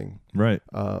type thing? Right.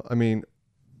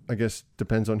 I guess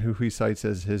depends on who he cites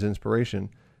as his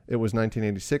inspiration. It was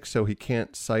 1986, so he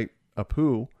can't cite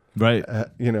Apu. Right.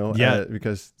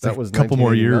 Because that was a couple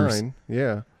more years.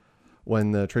 Yeah.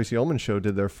 When the Tracy Ullman Show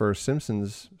did their first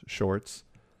Simpsons shorts.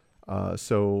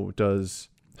 So does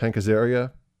Hank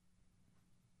Azaria,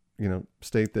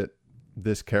 state that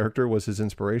this character was his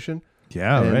inspiration?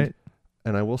 Yeah, right.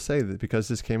 And I will say that because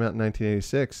this came out in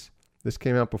 1986, this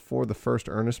came out before the first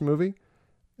Ernest movie.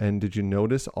 And did you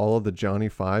notice all of the Johnny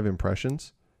Five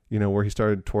impressions? Where he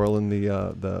started twirling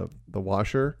the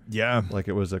washer. Yeah. Like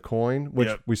it was a coin,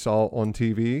 which we saw on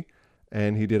TV.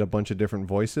 And he did a bunch of different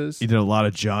voices. He did a lot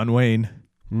of John Wayne.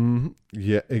 Mm-hmm.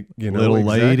 Yeah. Little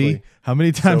exactly. Lady. How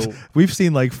many times? We've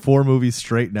seen like 4 movies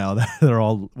straight now that are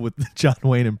all with John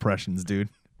Wayne impressions, dude.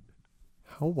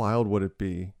 How wild would it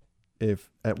be if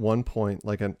at one point,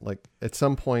 like at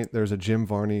some point, there's a Jim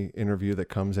Varney interview that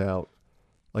comes out,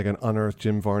 like an unearthed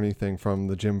Jim Varney thing from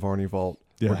the Jim Varney vault,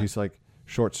 where he's like,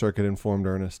 Short Circuit informed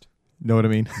Ernest. Know what I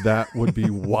mean? That would be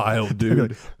wild,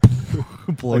 dude.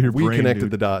 Blow your brain, we connected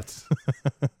dude. the dots.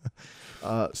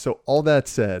 So all that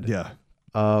said,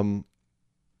 I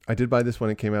did buy this when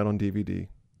it came out on DVD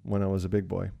when I was a big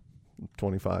boy,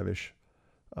 25-ish.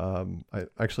 I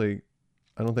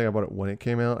don't think I bought it when it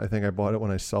came out. I think I bought it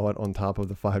when I saw it on top of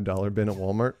the $5 bin at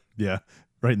Walmart. Yeah,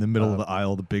 right in the middle of the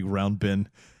aisle, the big round bin.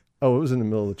 Oh, it was in the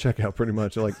middle of the checkout pretty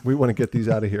much. They're like, we want to get these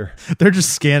out of here. They're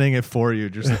just scanning it for you.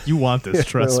 Just like, you want this,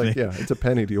 trust me. Yeah, it's a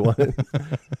penny. Do you want it?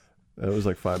 It was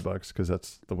like $5 because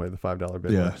that's the way the $5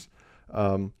 bin works.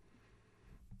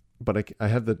 But I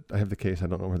have the case. I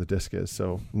don't know where the disc is,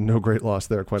 so no great loss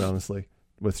there, quite honestly,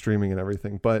 with streaming and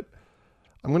everything. But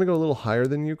I'm going to go a little higher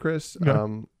than you, Chris. Okay.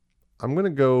 I'm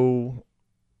going to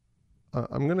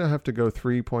have to go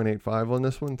 3.85 on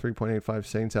this one, 3.85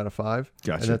 Saints out of 5.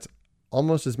 Gotcha. And that's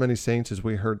almost as many Saints as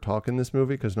we heard talk in this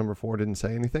movie because number 4 didn't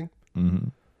say anything.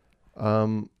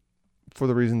 Mm-hmm. For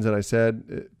the reasons that I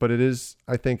said, but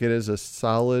I think it is a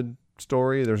solid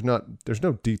story. There's no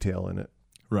detail in it.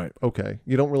 Right. Okay.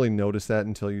 You don't really notice that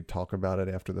until you talk about it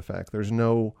after the fact. There's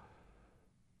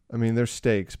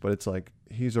stakes, but it's like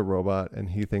he's a robot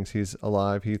and he thinks he's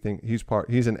alive. He's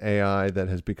an AI that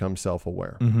has become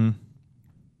self-aware. Mm-hmm.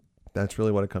 That's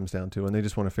really what it comes down to. And they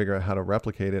just want to figure out how to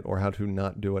replicate it or how to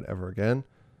not do it ever again.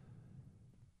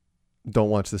 Don't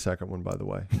watch the second one, by the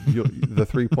way. The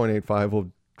 3.85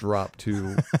 will drop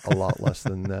to a lot less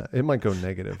than that. It might go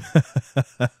negative.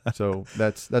 So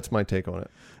that's my take on it.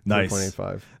 Nice.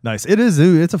 4.85. Nice. It is.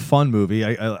 It's a fun movie.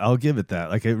 I'll give it that.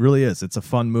 Like, it really is. It's a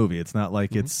fun movie. It's not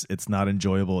like it's not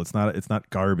enjoyable. It's not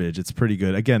garbage. It's pretty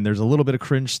good. Again, there's a little bit of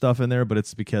cringe stuff in there, but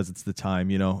it's because it's the time,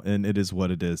 and it is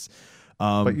what it is.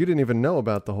 But you didn't even know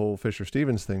about the whole Fisher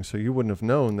Stevens thing, so you wouldn't have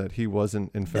known that he wasn't,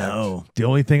 in fact. No. The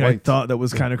only thing I white. thought that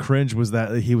was kind of cringe was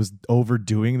that he was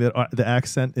overdoing the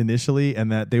accent initially,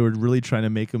 and that they were really trying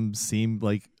to make him seem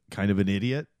like kind of an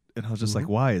idiot. And I was just like,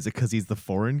 why? Is it because he's the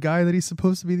foreign guy that he's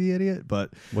supposed to be the idiot?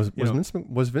 But was Vince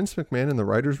McMahon in the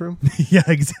writer's room? Yeah,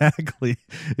 exactly.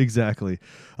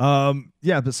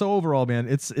 But so overall, man,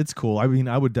 it's cool. I mean,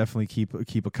 I would definitely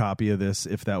keep a copy of this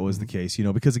if that was the case,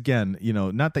 because again,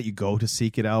 not that you go to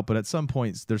seek it out, but at some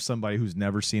point there's somebody who's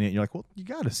never seen it and you're like, well, you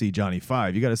got to see Johnny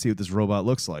Five. You got to see what this robot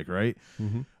looks like, right?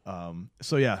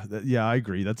 So yeah, I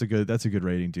agree. That's a good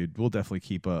rating, dude. We'll definitely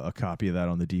keep a copy of that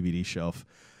on the DVD shelf.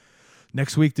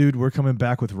 Next week, dude, we're coming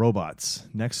back with robots.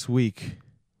 Next week,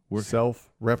 we're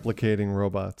self-replicating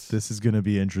robots. This is going to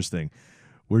be interesting.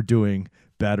 We're doing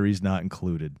batteries not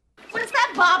included. Was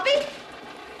that Bobby?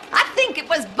 I think it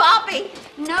was Bobby.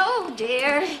 No,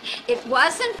 dear. It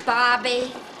wasn't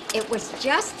Bobby. It was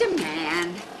just a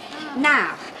man.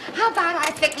 Now, how about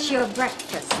I fix your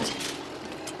breakfast?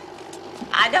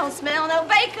 I don't smell no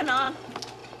bacon on.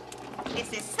 Is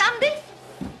this Sunday?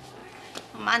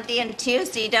 Monday and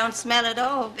Tuesday don't smell at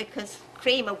all because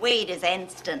cream of wheat is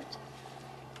instant.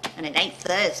 And it ain't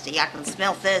Thursday. I can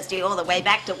smell Thursday all the way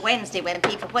back to Wednesday when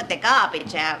people put the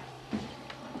garbage out.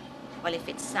 Well, if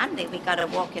it's Sunday, we gotta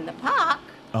walk in the park.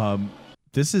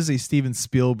 This is a Steven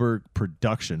Spielberg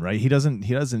production, right? He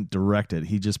doesn't direct it.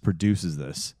 He just produces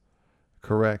this.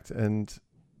 Correct. And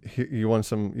you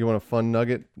want a fun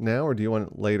nugget now, or do you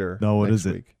want it later? No, what next is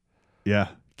it? Week? Yeah,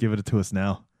 give it to us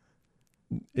now.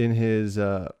 In his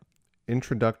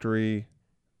introductory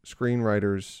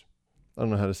screenwriters, I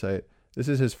don't know how to say it. This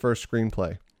is his first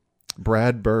screenplay.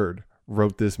 Brad Bird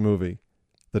wrote this movie,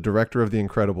 the director of The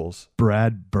Incredibles.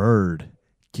 Brad Bird,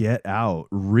 get out.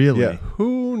 Really? Yeah,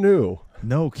 who knew?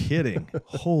 No kidding.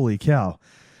 Holy cow.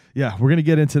 Yeah, we're going to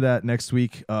get into that next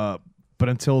week. But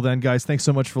until then, guys, thanks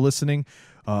so much for listening.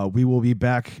 We will be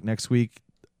back next week.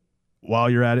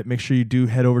 While you're at it, make sure you do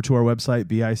head over to our website,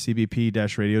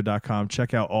 bicbp-radio.com.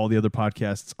 Check out all the other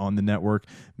podcasts on the network.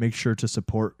 Make sure to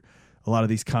support a lot of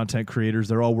these content creators.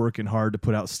 They're all working hard to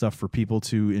put out stuff for people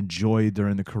to enjoy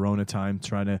during the Corona time,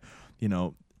 trying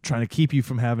to keep you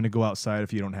from having to go outside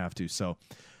if you don't have to. So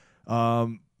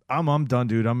I'm done,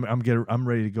 dude. I'm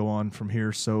ready to go on from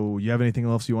here. So you have anything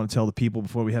else you want to tell the people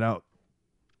before we head out?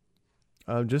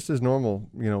 Just as normal,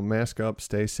 mask up,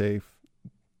 stay safe.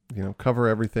 Cover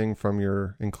everything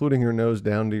including your nose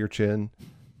down to your chin.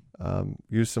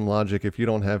 Use some logic. If you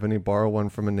don't have any, borrow one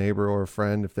from a neighbor or a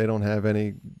friend. If they don't have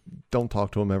any, don't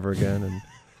talk to them ever again.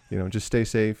 And, just stay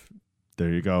safe.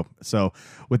 There you go. So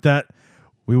with that,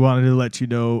 we wanted to let you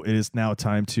know it is now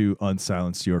time to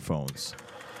unsilence your phones.